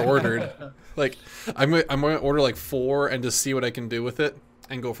 they're ordered. Like, I'm going to order like 4 and just see what I can do with it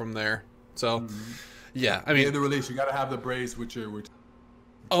and go from there. So, yeah. I mean, the release, you got to have the braids with your.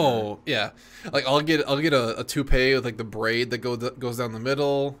 Oh yeah, like I'll get a toupee with like the braid that goes down the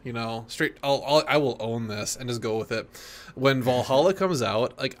middle. Straight. I will own this and just go with it. When Valhalla comes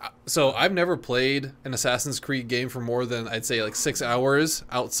out, so I've never played an Assassin's Creed game for more than I'd say like 6 hours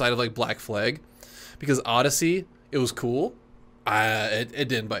outside of like Black Flag, because Odyssey, it was cool. It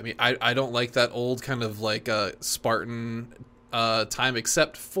didn't bite me. I don't like that old kind of like Spartan time,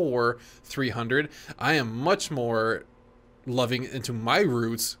 except for 300. I am much more loving into my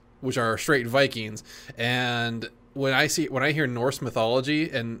roots, which are straight Vikings. And when I hear Norse mythology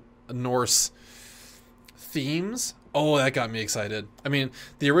and Norse themes, that got me excited. I mean,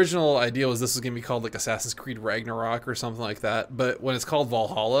 the original idea was this was going to be called like Assassin's Creed Ragnarok or something like that. But when it's called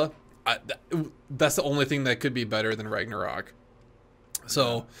Valhalla, that's the only thing that could be better than Ragnarok.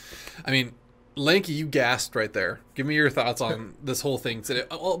 So, I mean, Lanky, you gasped right there. Give me your thoughts on this whole thing today.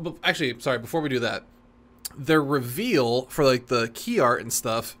 But actually, sorry, before we do that, their reveal for like the key art and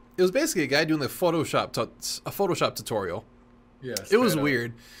stuff, it was basically a guy doing a Photoshop tutorial. Yes, it was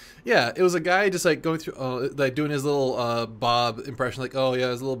weird. Yeah, it was a guy just like going through, like doing his little Bob impression, like, oh yeah,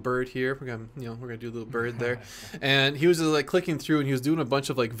 there's a little bird here. We're gonna do a little bird there, and he was just like clicking through, and he was doing a bunch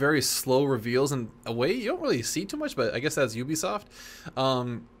of like very slow reveals in a way you don't really see too much, but I guess that's Ubisoft.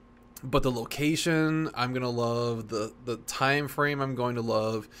 But the location, I'm gonna love. The time frame, I'm going to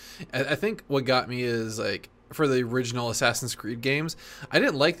love. I think what got me is like for the original Assassin's Creed games, I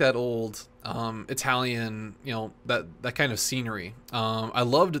didn't like that old Italian, that kind of scenery. I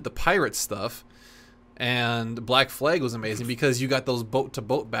loved the pirate stuff, and Black Flag was amazing because you got those boat to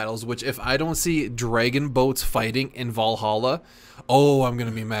boat battles. Which if I don't see dragon boats fighting in Valhalla, I'm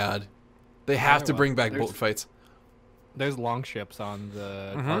gonna be mad. They have to bring back boat fights. There's long ships on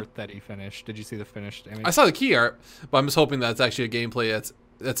the art that he finished. Did you see the finished image? I saw the key art, but I'm just hoping that's actually a gameplay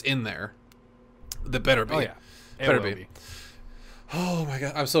that's in there. That better be. Oh yeah, it better be. Oh my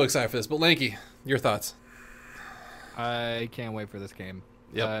god, I'm so excited for this. But Lanky, your thoughts? I can't wait for this game.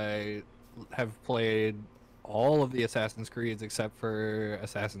 Yep. I have played all of the Assassin's Creeds except for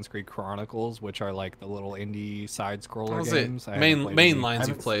Assassin's Creed Chronicles, which are like the little indie side-scroller games. Main lines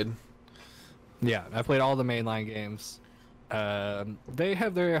you've played. Yeah, I played all the mainline games. They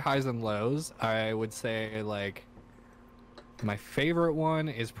have their highs and lows. I would say like my favorite one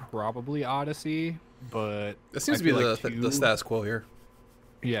is probably Odyssey, but it seems to be the status quo here.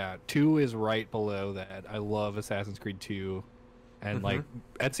 Yeah, 2 is right below that. I love Assassin's Creed 2, and like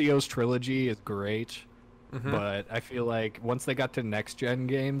Ezio's trilogy is great, but I feel like once they got to next gen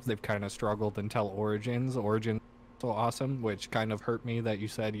games, they've kind of struggled until Origins. So awesome, which kind of hurt me that you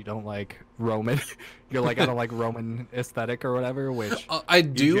said you don't like Roman. You're like, I don't like Roman aesthetic or whatever, which I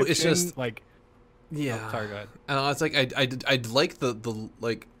do. Egyptian, it's just like, yeah. Sorry, go ahead. It's like I'd like the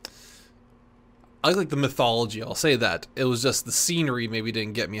like. I like the mythology. I'll say that. It was just the scenery maybe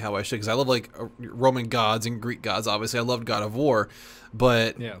didn't get me how I should, because I love like Roman gods and Greek gods. Obviously, I loved God of War,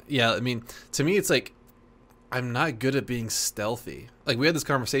 but yeah. I mean, to me, it's like I'm not good at being stealthy. Like we had this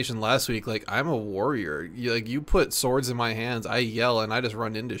conversation last week. Like I'm a warrior. You put swords in my hands, I yell and I just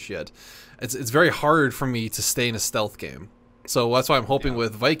run into shit. It's very hard for me to stay in a stealth game. So that's why I'm hoping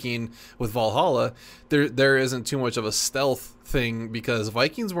with Viking, with Valhalla, there isn't too much of a stealth thing, because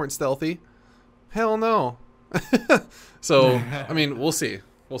Vikings weren't stealthy. Hell no. So, I mean, we'll see.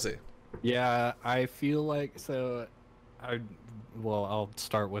 We'll see. Yeah, I feel like so. Well, I'll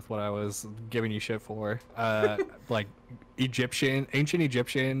start with what I was giving you shit for. Like ancient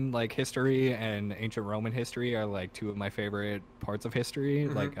Egyptian like history and ancient Roman history are like two of my favorite parts of history.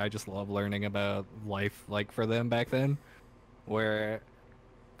 Mm-hmm. Like I just love learning about life like for them back then. Where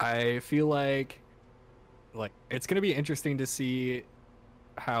I feel like it's gonna be interesting to see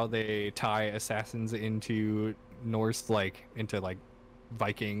how they tie assassins into Norse into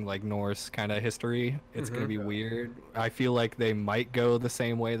Viking Norse kind of history. It's gonna be weird. I feel like they might go the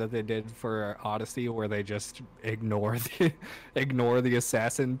same way that they did for Odyssey, where they just ignore the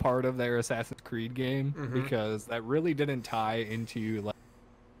assassin part of their Assassin's Creed game, because that really didn't tie into like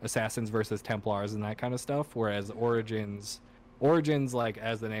assassins versus Templars and that kind of stuff. Whereas Origins, like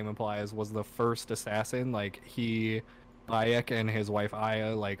as the name implies, was the first assassin. Like Bayek and his wife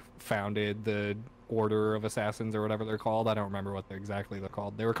Aya like founded the Order of Assassins or whatever they're called. I don't remember what exactly they're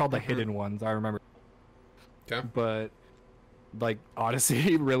called. They were called the Hidden Ones. I remember. Okay. But like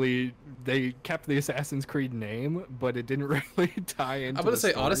Odyssey, really, they kept the Assassin's Creed name, but it didn't really tie into. I'm going to say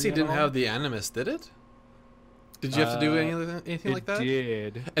story Odyssey at didn't all. have the Animus, did it? Did you have to do anything like that? It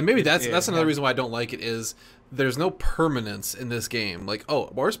did. And maybe It that's did. another reason why I don't like it is there's no permanence in this game. Like, oh,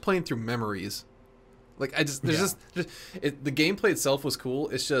 we're just playing through memories. Like the gameplay itself was cool.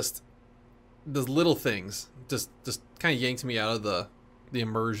 It's just those little things just kind of yanked me out of the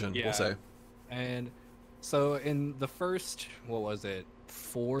immersion. Yeah. We'll say. And so in the first, what was it,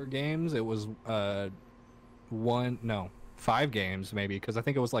 4 games? It was 5 games maybe, because I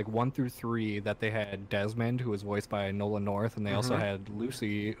think it was like 1 through 3 that they had Desmond, who was voiced by Nolan North, and they also had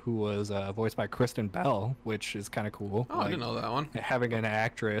Lucy, who was voiced by Kristen Bell, which is kind of cool. Oh, I didn't know that one. Having an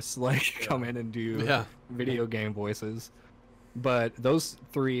actress come in and do video game voices. But those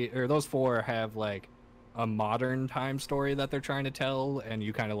 4 have like a modern time story that they're trying to tell, and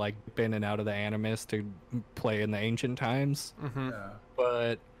you kind of like dip in and out of the Animus to play in the ancient times.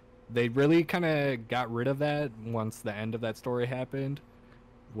 But they really kind of got rid of that once the end of that story happened,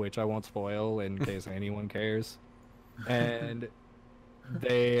 which I won't spoil in case anyone cares. And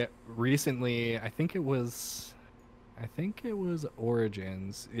they recently, I think it was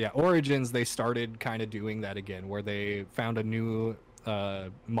Origins. Yeah, Origins, they started kind of doing that again, where they found a new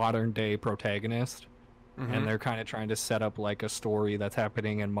modern day protagonist, and they're kind of trying to set up like a story that's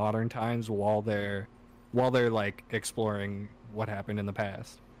happening in modern times while they're like exploring what happened in the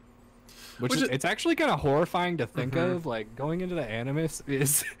past. It's actually kind of horrifying to think of. Like going into the Animus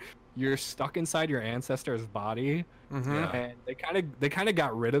is you're stuck inside your ancestor's body, and they kind of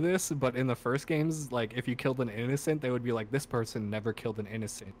got rid of this. But in the first games, like if you killed an innocent, they would be like, this person never killed an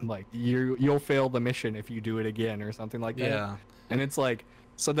innocent. Like you'll fail the mission if you do it again or something like that. Yeah. And it's like,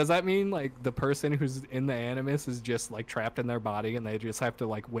 so does that mean like the person who's in the Animus is just like trapped in their body and they just have to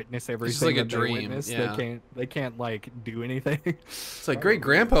like witness everything like a that they dream, witness? yeah. They can't like do anything. It's like, great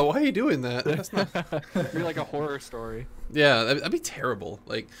grandpa, why are you doing that? That's not. It'd be like a horror story. Yeah, that'd be terrible.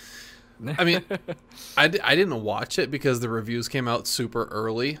 Like, I mean, I didn't watch it because the reviews came out super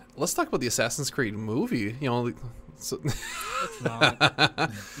early. Let's talk about the Assassin's Creed movie. You know, so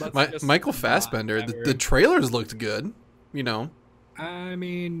Michael Fassbender. The trailers looked good. You know. I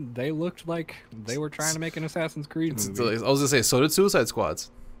mean, they looked like they were trying to make an Assassin's Creed movie. I was gonna say, so did Suicide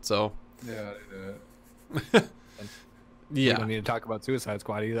Squads. So Yeah, they did. We don't need to talk about Suicide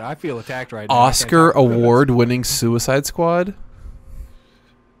Squad either. I feel attacked right now. Oscar award-winning Suicide Squad.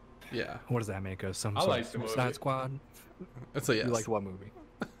 Yeah. What does that make us? Some I sort like of the movie. Suicide Squad? That's a yes. You liked what movie?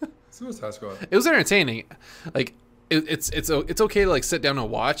 Suicide Squad. It was entertaining. Like it's okay to like sit down and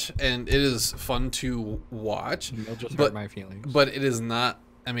watch, and it is fun to watch. You'll just hurt my feelings. But it is not.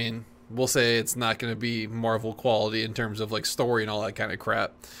 I mean, we'll say it's not going to be Marvel quality in terms of like story and all that kind of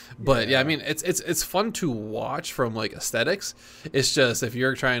crap. But yeah, I mean, it's fun to watch from like aesthetics. It's just if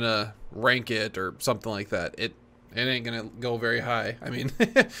you're trying to rank it or something like that, it ain't gonna go very high. I mean,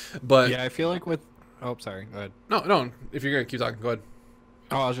 but yeah, I feel like with. Oh, sorry. Go ahead. No. If you're gonna keep talking, go ahead.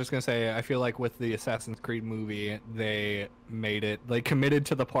 Oh, I was just gonna say, I feel like with the Assassin's Creed movie, they committed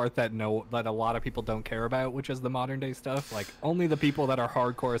to the part that a lot of people don't care about, which is the modern day stuff. Like only the people that are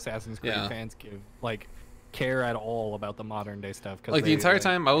hardcore Assassin's Creed fans care at all about the modern day stuff. Like the entire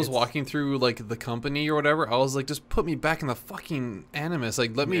time I was walking through like the company or whatever, I was like, just put me back in the fucking Animus.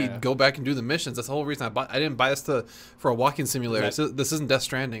 Like let me go back and do the missions. That's the whole reason I didn't buy this for a walking simulator. This isn't Death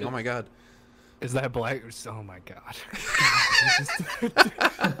Stranding. Oh my god. Is that black? Oh my god.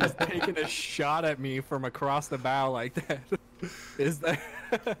 Just taking a shot at me from across the bow like that. Is that?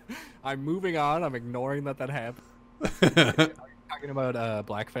 I'm moving on. I'm ignoring that happened. Are you talking about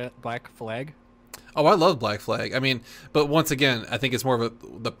Black Flag? Oh, I love Black Flag. I mean, but once again, I think it's more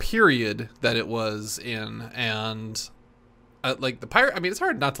of the period that it was in, and like the pirate. I mean, it's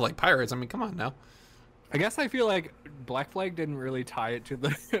hard not to like pirates. I mean, come on now. I guess I feel like Black Flag didn't really tie it to the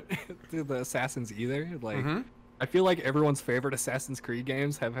to the Assassins either. Like, I feel like everyone's favorite Assassin's Creed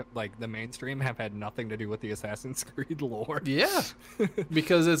games have, like, the mainstream have had nothing to do with the Assassin's Creed lore. Yeah,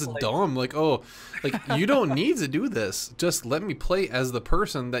 because it's like, dumb. Like, oh, like you don't need to do this. Just let me play as the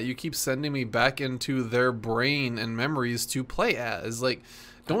person that you keep sending me back into their brain and memories to play as. Like,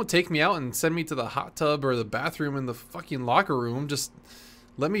 don't take me out and send me to the hot tub or the bathroom in the fucking locker room. Just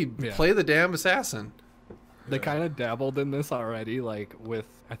let me play the damn assassin. They kind of dabbled in this already, like with,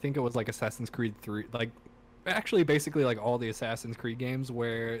 I think it was like Assassin's Creed 3, like actually basically like all the Assassin's Creed games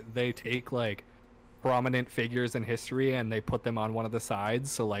where they take like prominent figures in history and they put them on one of the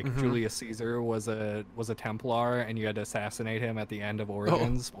sides. So like Julius Caesar was a Templar and you had to assassinate him at the end of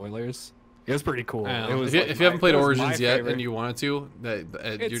Origins. Spoilers. It was pretty cool. It was if you haven't played Origins yet and you wanted to,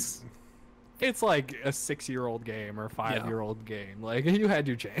 it's like a 6-year-old game or 5-year-old game. Like, you had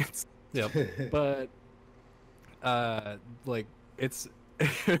your chance. Yep. But like, it's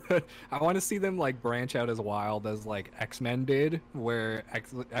I want to see them like branch out as wild as like X-Men did, where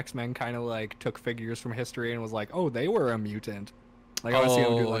X-Men kind of like took figures from history and was like, oh, they were a mutant. Like, I want to see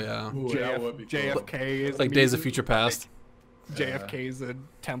them do like JFK is like Days of Future Past. JFK is a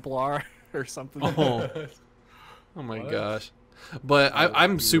Templar or something. Oh my gosh. But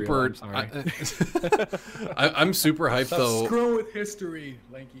I'm super I'm super hyped though. Screw with history,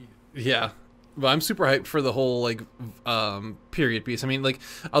 Lanky. Yeah. But I'm super hyped for the whole like period piece. I mean, like,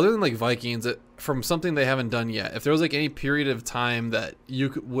 other than like Vikings, from something they haven't done yet, if there was like any period of time that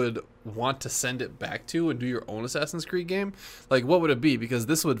you would want to send it back to and do your own Assassin's Creed game, like, what would it be? Because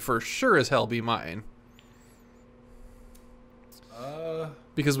this would for sure as hell be mine.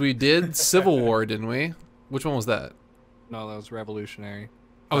 Because we did Civil War, didn't we? Which one was that? No, that was Revolutionary.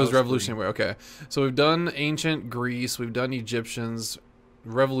 Oh, it was Revolutionary. Okay, so we've done Ancient Greece, we've done Egyptians,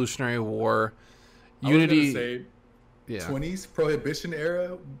 Revolutionary War, Unity. Say 20s Prohibition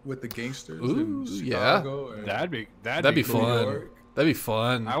era with the gangsters in Chicago. Yeah, that'd be fun. That'd be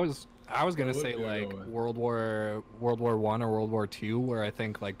fun. I was gonna say like World War I or World War II, where I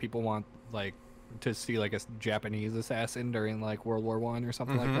think like people want like to see like a Japanese assassin during like World War I or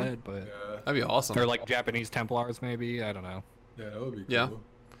something like that. But that'd be awesome. Or like Japanese Templars, maybe. I don't know. Yeah, that would be cool. Yeah,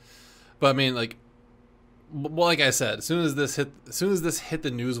 but I mean, like, well, like I said, as soon as this hit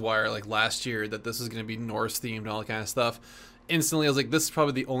the news wire like last year that this was going to be Norse themed and all that kind of stuff, instantly I was like, this is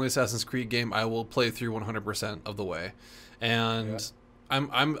probably the only Assassin's Creed game I will play through 100% of the way. And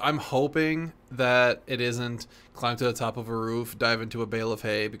I'm hoping that it isn't climb to the top of a roof, dive into a bale of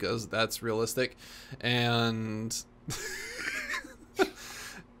hay, because that's realistic. And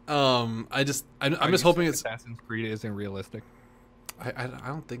I'm just hoping it's Assassin's Creed isn't realistic. I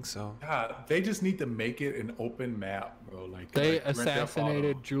don't think so. God, they just need to make it an open map, bro. Like, they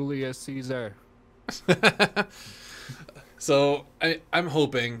assassinated Julius Caesar. So I'm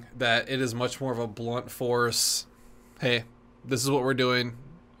hoping that it is much more of a blunt force. Hey, this is what we're doing.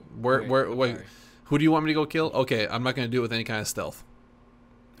 Wait, who do you want me to go kill? Okay, I'm not going to do it with any kind of stealth.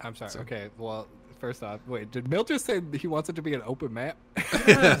 I'm sorry. Okay, well, first off, wait, did Milt just say he wants it to be an open map?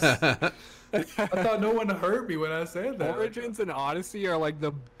 I thought no one heard me when I said that. Origins and Odyssey are like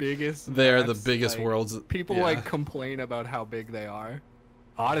the biggest. They're the biggest worlds. People like complain about how big they are.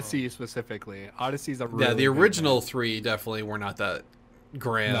 Odyssey specifically. Odyssey's a really the original 3 definitely were not that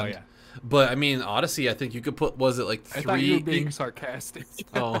grand. No, yeah. But I mean, Odyssey, I think you could put, was it like 3? I thought you were being sarcastic.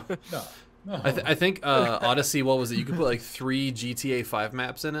 Oh. No. I think Odyssey, what was it? You could put like 3 GTA 5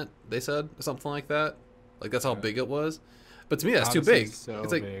 maps in it, they said, or something like that. Like, that's how big it was. But to me, that's too big. So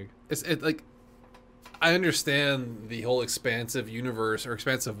it's like big. It's like, I understand the whole expansive universe or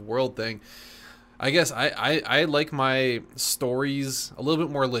expansive world thing. I guess I like my stories a little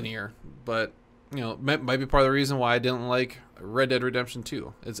bit more linear, but you know, might be part of the reason why I didn't like Red Dead Redemption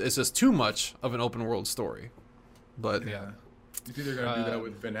 2. It's just too much of an open world story. But yeah, you think they're gonna do that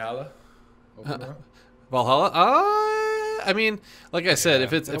with Valhalla? Valhalla? I mean, like I said,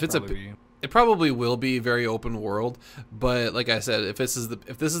 if it's it probably will be very open world, but like I said, if this is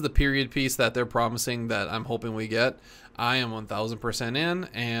the period piece that they're promising that I'm hoping we get, I am 1000% in,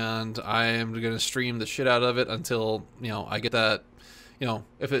 and I am going to stream the shit out of it until, you know, I get that, you know,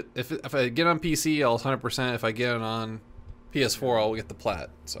 if I get on PC, I'll 100%. If I get it on PS4, I'll get the plat.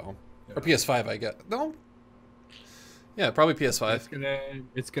 So, or PS5, I get yeah, probably PS5.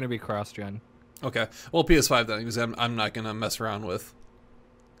 It's gonna be cross-gen. Okay, well, PS5 then, because I'm not gonna mess around with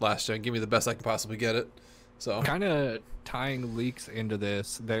last gen. Give me the best I can possibly get it. So kind of tying leaks into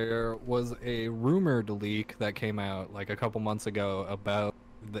this, there was a rumored leak that came out like a couple months ago about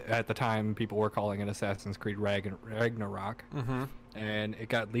at the time people were calling it Assassin's Creed Ragnarok, and it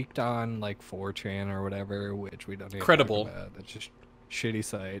got leaked on like 4chan or whatever, which we don't need Credible. to talk about. It's just shitty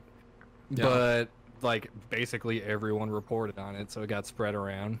site, Yeah. but like basically everyone reported on it, so it got spread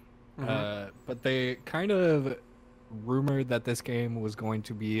around. But they kind of rumored that this game was going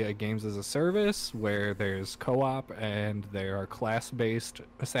to be a games as a service where there's co-op and there are class-based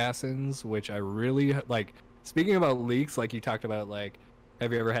assassins, which I really like. Speaking about leaks, like you talked about, like,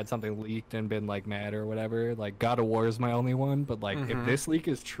 have you ever had something leaked and been like mad or whatever? Like God of War is my only one, but like if this leak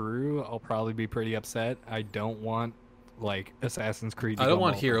is true, I'll probably be pretty upset. I don't want like Assassin's Creed. I don't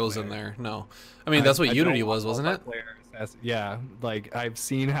want heroes in there. No, I mean that's what Unity was, wasn't it? Yeah, like I've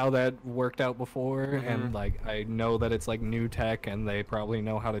seen how that worked out before, and like I know that it's like new tech, and they probably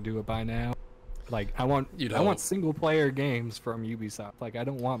know how to do it by now. Like I want single player games from Ubisoft. Like I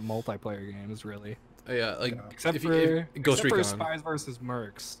don't want multiplayer games really. Yeah, like Except if for Recon. Spies versus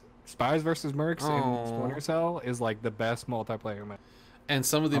Mercs. Spies versus Mercs in Splinter Cell is like the best multiplayer map. And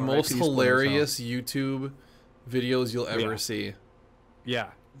some of the most hilarious YouTube videos you'll ever see. Yeah,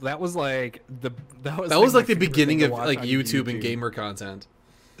 that was like the beginning of like YouTube and gamer content.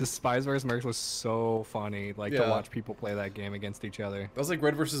 The Spies vs. Mercs was so funny, like to watch people play that game against each other. That was like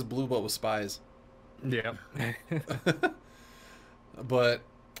Red versus Blue, but with spies. Yeah. But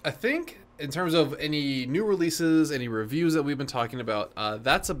I think in terms of any new releases, any reviews that we've been talking about,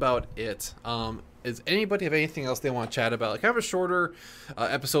 that's about it. Does anybody have anything else they want to chat about? Like, kind of a shorter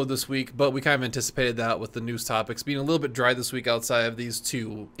episode this week, but we kind of anticipated that with the news topics being a little bit dry this week outside of these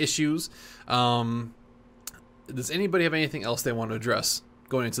two issues. Does anybody have anything else they want to address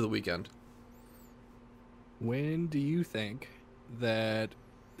going into the weekend? When do you think that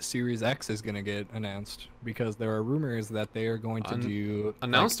Series X is going to get announced? Because there are rumors that they are going to do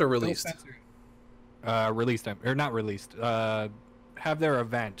announced or released. Released or not released. Have their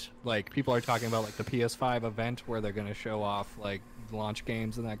event. Like people are talking about like the PS5 event where they're going to show off like launch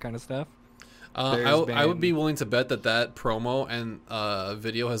games and that kind of stuff. I would be willing to bet that promo and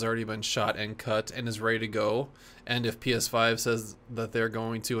video has already been shot and cut and is ready to go. And if PS5 says that they're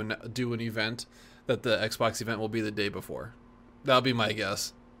going to do an event, that the Xbox event will be the day before. That'll be my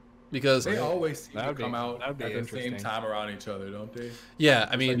guess. Because they always seem to come out at the same time around each other, don't they? Yeah,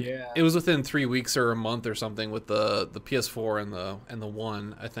 I mean, it was within 3 weeks or a month or something with the PS4 and the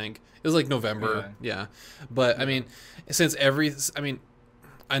One. I think it was like November. Yeah, but I mean,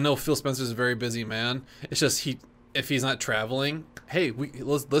 I know Phil Spencer's a very busy man. It's just if he's not traveling, hey,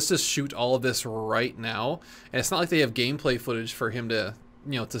 let's just shoot all of this right now. And it's not like they have gameplay footage for him to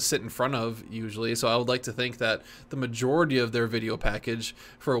sit in front of usually. So I would like to think that the majority of their video package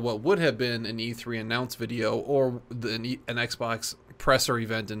for what would have been an E3 announced video or an Xbox presser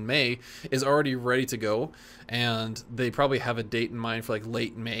event in May is already ready to go. And they probably have a date in mind for like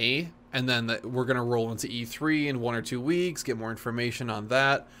late May. And then we're going to roll into E3 in 1 or 2 weeks, get more information on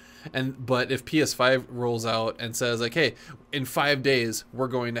that. But if PS5 rolls out and says like, hey, in 5 days, we're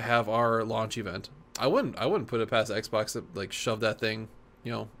going to have our launch event, I wouldn't put it past Xbox to like shove that thing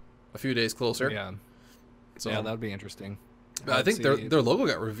a few days closer. Yeah. So yeah, that would be interesting. I think their logo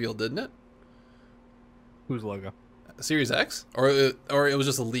got revealed, didn't it? Whose logo? Series X, or it was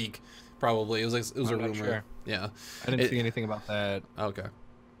just a leak. Probably it was a rumor. Sure. Yeah, I didn't see anything about that. Okay.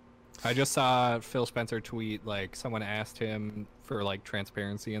 I just saw Phil Spencer tweet like someone asked him for like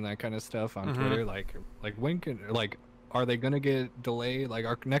transparency and that kind of stuff on Twitter. Like when can are they gonna get delayed? Like,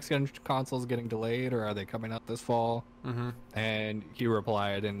 our next gen consoles getting delayed, or are they coming out this fall? And he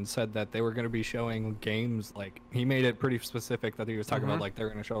replied and said that they were gonna be showing games. Like, he made it pretty specific that he was talking about like they're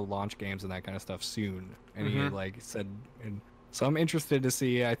gonna show launch games and that kind of stuff soon. And he like said, so I'm interested to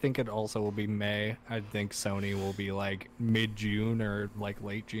see. I think it also will be May. I think Sony will be like mid-June or like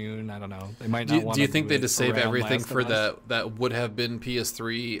late June. I don't know. They might not want to. Do you think they just save everything for that would have been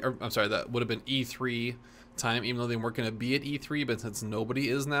PS3, or I'm sorry, that would have been E3 time, even though they weren't going to be at E3, but since nobody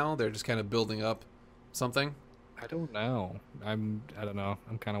is now, they're just kind of building up something? I don't know. I don't know.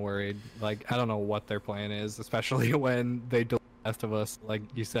 I'm kind of worried. Like, I don't know what their plan is, especially when they delayed Last of Us. Like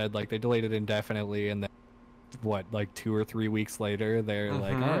you said, like they delayed it indefinitely, and then like 2 or 3 weeks later, they're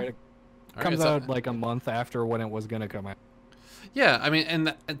like, all right, it comes out like a month after when it was going to come out. Yeah, I mean,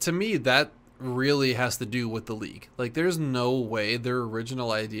 and to me, that really has to do with the league. Like, there's no way their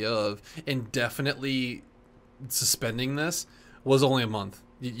original idea of indefinitely suspending this was only a month.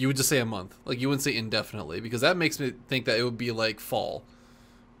 You would just say a month. Like, you wouldn't say indefinitely, because that makes me think that it would be like fall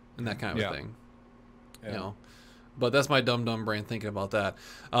and that kind of thing. But that's my dumb brain thinking about that.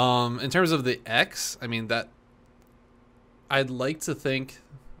 In terms of the X, I mean, that I'd like to think,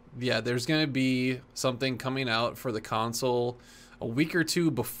 yeah, there's going to be something coming out for the console a week or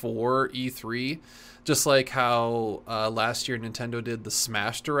two before E3, just like how last year Nintendo did the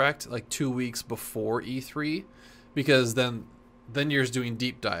Smash Direct like 2 weeks before E3, because then you're just doing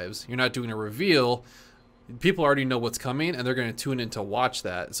deep dives. You're not doing a reveal. People already know what's coming, and they're going to tune in to watch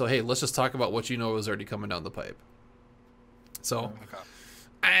that. So, hey, let's just talk about what you know is already coming down the pipe. So,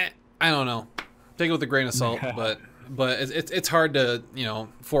 I don't know. Take it with a grain of salt, but it's hard to,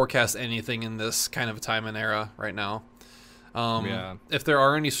 forecast anything in this kind of time and era right now. If there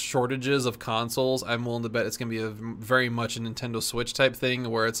are any shortages of consoles, I'm willing to bet it's going to be a very much a Nintendo Switch type thing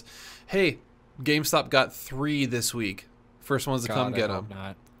where it's, hey, GameStop got 3 this week. First ones to come get them.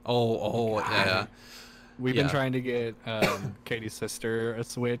 Not. Yeah. We've been trying to get Katie's sister a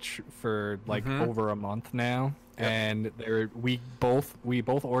Switch for like over a month now, and we both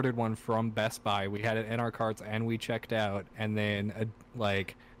ordered one from Best Buy. We had it in our carts and we checked out, and then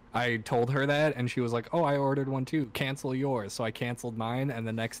I told her that, and she was like, "Oh, I ordered one too. Cancel yours." So I canceled mine, and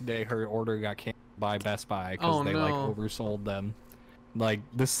the next day her order got canceled by Best Buy because they oversold them. Like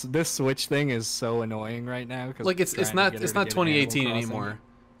this Switch thing is so annoying right now. Like it's not 2018 anymore.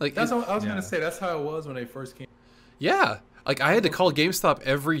 Like that's what I was gonna say. That's how it was when they first came. Yeah, like I had to call GameStop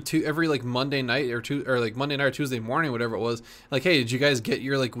every like Monday night or like Monday night or Tuesday morning, whatever it was. Like, hey, did you guys get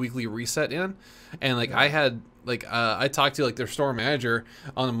your like weekly reset in? And like I had like I talked to like their store manager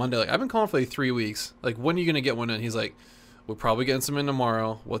on a Monday. Like, I've been calling for like 3 weeks. Like, when are you gonna get one in? He's like, we're probably getting some in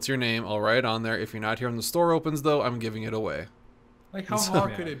tomorrow. What's your name? I'll write it on there. If you're not here when the store opens, though, I'm giving it away. Like, how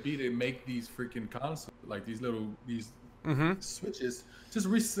hard could it be to make these freaking consoles, like these switches? Just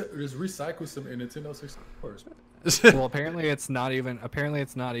recycle some in Nintendo 64. Well, apparently it's not even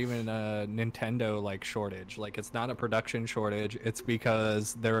a Nintendo like shortage. Like, it's not a production shortage. It's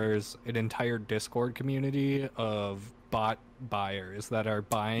because there's an entire Discord community of bot buyers that are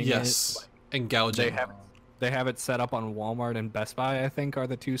buying it. And gouging. They have it set up on Walmart and Best Buy, I think, are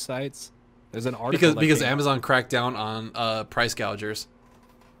the 2 sites. There's an article because Amazon cracked down on price gougers.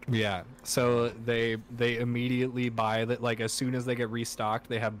 Yeah, so they immediately buy that. Like, as soon as they get restocked,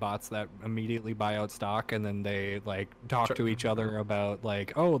 they have bots that immediately buy out stock, and then they like talk to each other about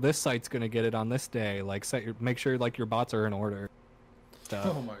like, oh, this site's gonna get it on this day. Like, make sure like your bots are in order. Stuff.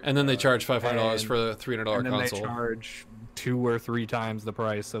 Oh my God. And then they charge $500 for the $300 console. And then they charge 2 or 3 times the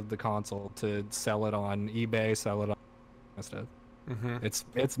price of the console to sell it on eBay, sell it on stuff.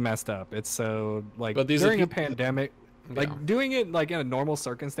 It's messed up. It's so like, but during a pandemic. Like, doing it like in a normal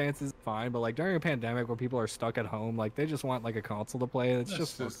circumstances is fine, but like during a pandemic where people are stuck at home, like they just want like a console to play. It's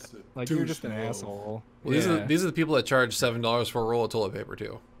just like, you're just an asshole. Well, these are the people that charge $7 for a roll of toilet paper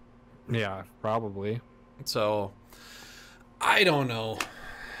too. Yeah, probably. So I don't know,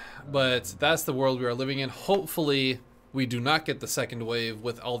 but that's the world we are living in. Hopefully we do not get the second wave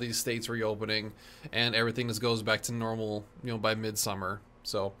with all these states reopening and everything just goes back to normal, by midsummer.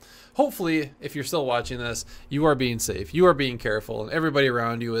 So hopefully, if you're still watching this, you are being safe, you are being careful, and everybody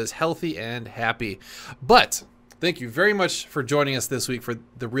around you is healthy and happy. But thank you very much for joining us this week for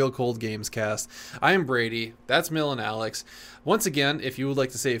the Real Cold Gamescast. I am Brady. That's Mill and Alex. Once again, if you would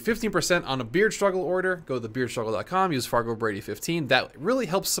like to save 15% on a Beard Struggle order, go to thebeardstruggle.com, use FargoBrady15. That really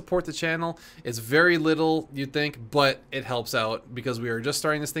helps support the channel. It's very little, you'd think, but it helps out because we are just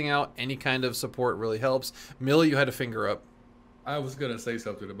starting this thing out. Any kind of support really helps. Mill, you had a finger up. I was gonna say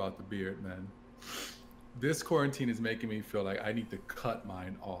something about the beard, man. This quarantine is making me feel like I need to cut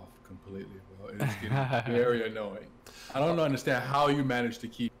mine off completely, bro. It's getting very annoying. I don't understand how you manage to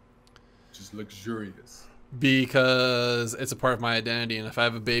keep it just luxurious. Because it's a part of my identity, and if I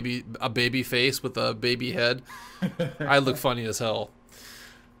have a baby face with a baby head, I look funny as hell.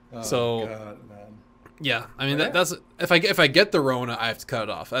 Oh, so, God, man. Yeah, I mean that's if I get the Rona, I have to cut it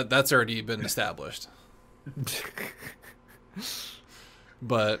off. That's already been established.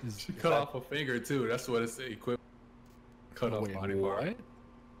 But she cut off a finger too. That's what it's equivalent. Cut off body part.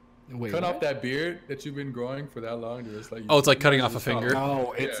 Cut off that beard that you've been growing for that long. It's like it's like cutting off a finger.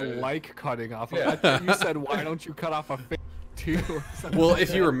 No, it's like cutting off. I thought you said, why don't you cut off a finger too? Well,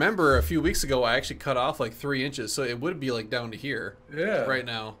 if you remember, a few weeks ago, I actually cut off like 3 inches, so it would be like down to here. Yeah. Right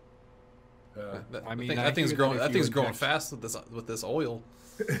now. I mean, that thing's growing. That thing's growing fast with this oil.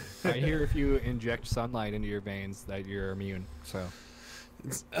 I hear if you inject sunlight into your veins that you're immune. So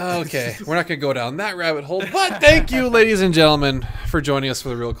Okay, we're not going to go down that rabbit hole, but thank you, ladies and gentlemen, for joining us for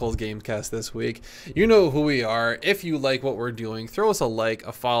the Real Cold Gamecast this week. You know who we are. If you like what we're doing, throw us a like,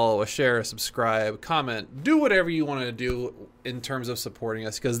 a follow, a share, a subscribe, comment, do whatever you want to do in terms of supporting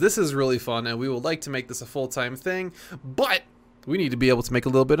us, because this is really fun, and we would like to make this a full-time thing, but we need to be able to make a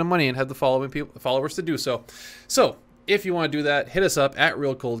little bit of money and have the followers to do so. So, if you want to do that, hit us up at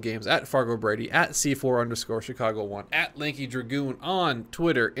Real Cold Games, at Fargo Brady, at C4_Chicago1, at Lanky Dragoon on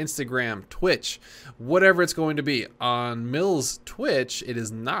Twitter, Instagram, Twitch, whatever it's going to be. On Mill's Twitch, it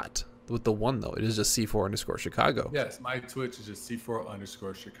is not with the 1 though. It is just C4_Chicago. Yes, my Twitch is just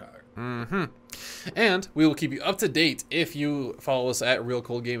C4_Chicago. Mm-hmm. And we will keep you up to date if you follow us at Real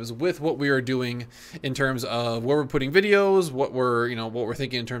Cold Games with what we are doing in terms of where we're putting videos, what we're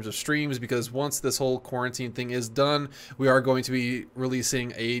thinking in terms of streams, because once this whole quarantine thing is done, we are going to be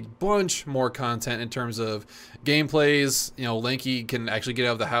releasing a bunch more content in terms of gameplays. Lanky can actually get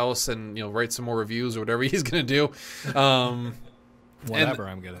out of the house and write some more reviews or whatever he's gonna do. Whatever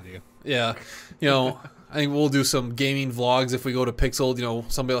I'm gonna do. Yeah, I think we'll do some gaming vlogs if we go to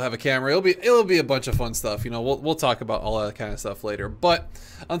Pixel. Somebody will have a camera. It'll be a bunch of fun stuff. We'll talk about all that kind of stuff later. But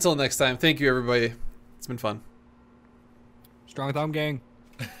until next time, thank you everybody. It's been fun. Strong Thumb Gang.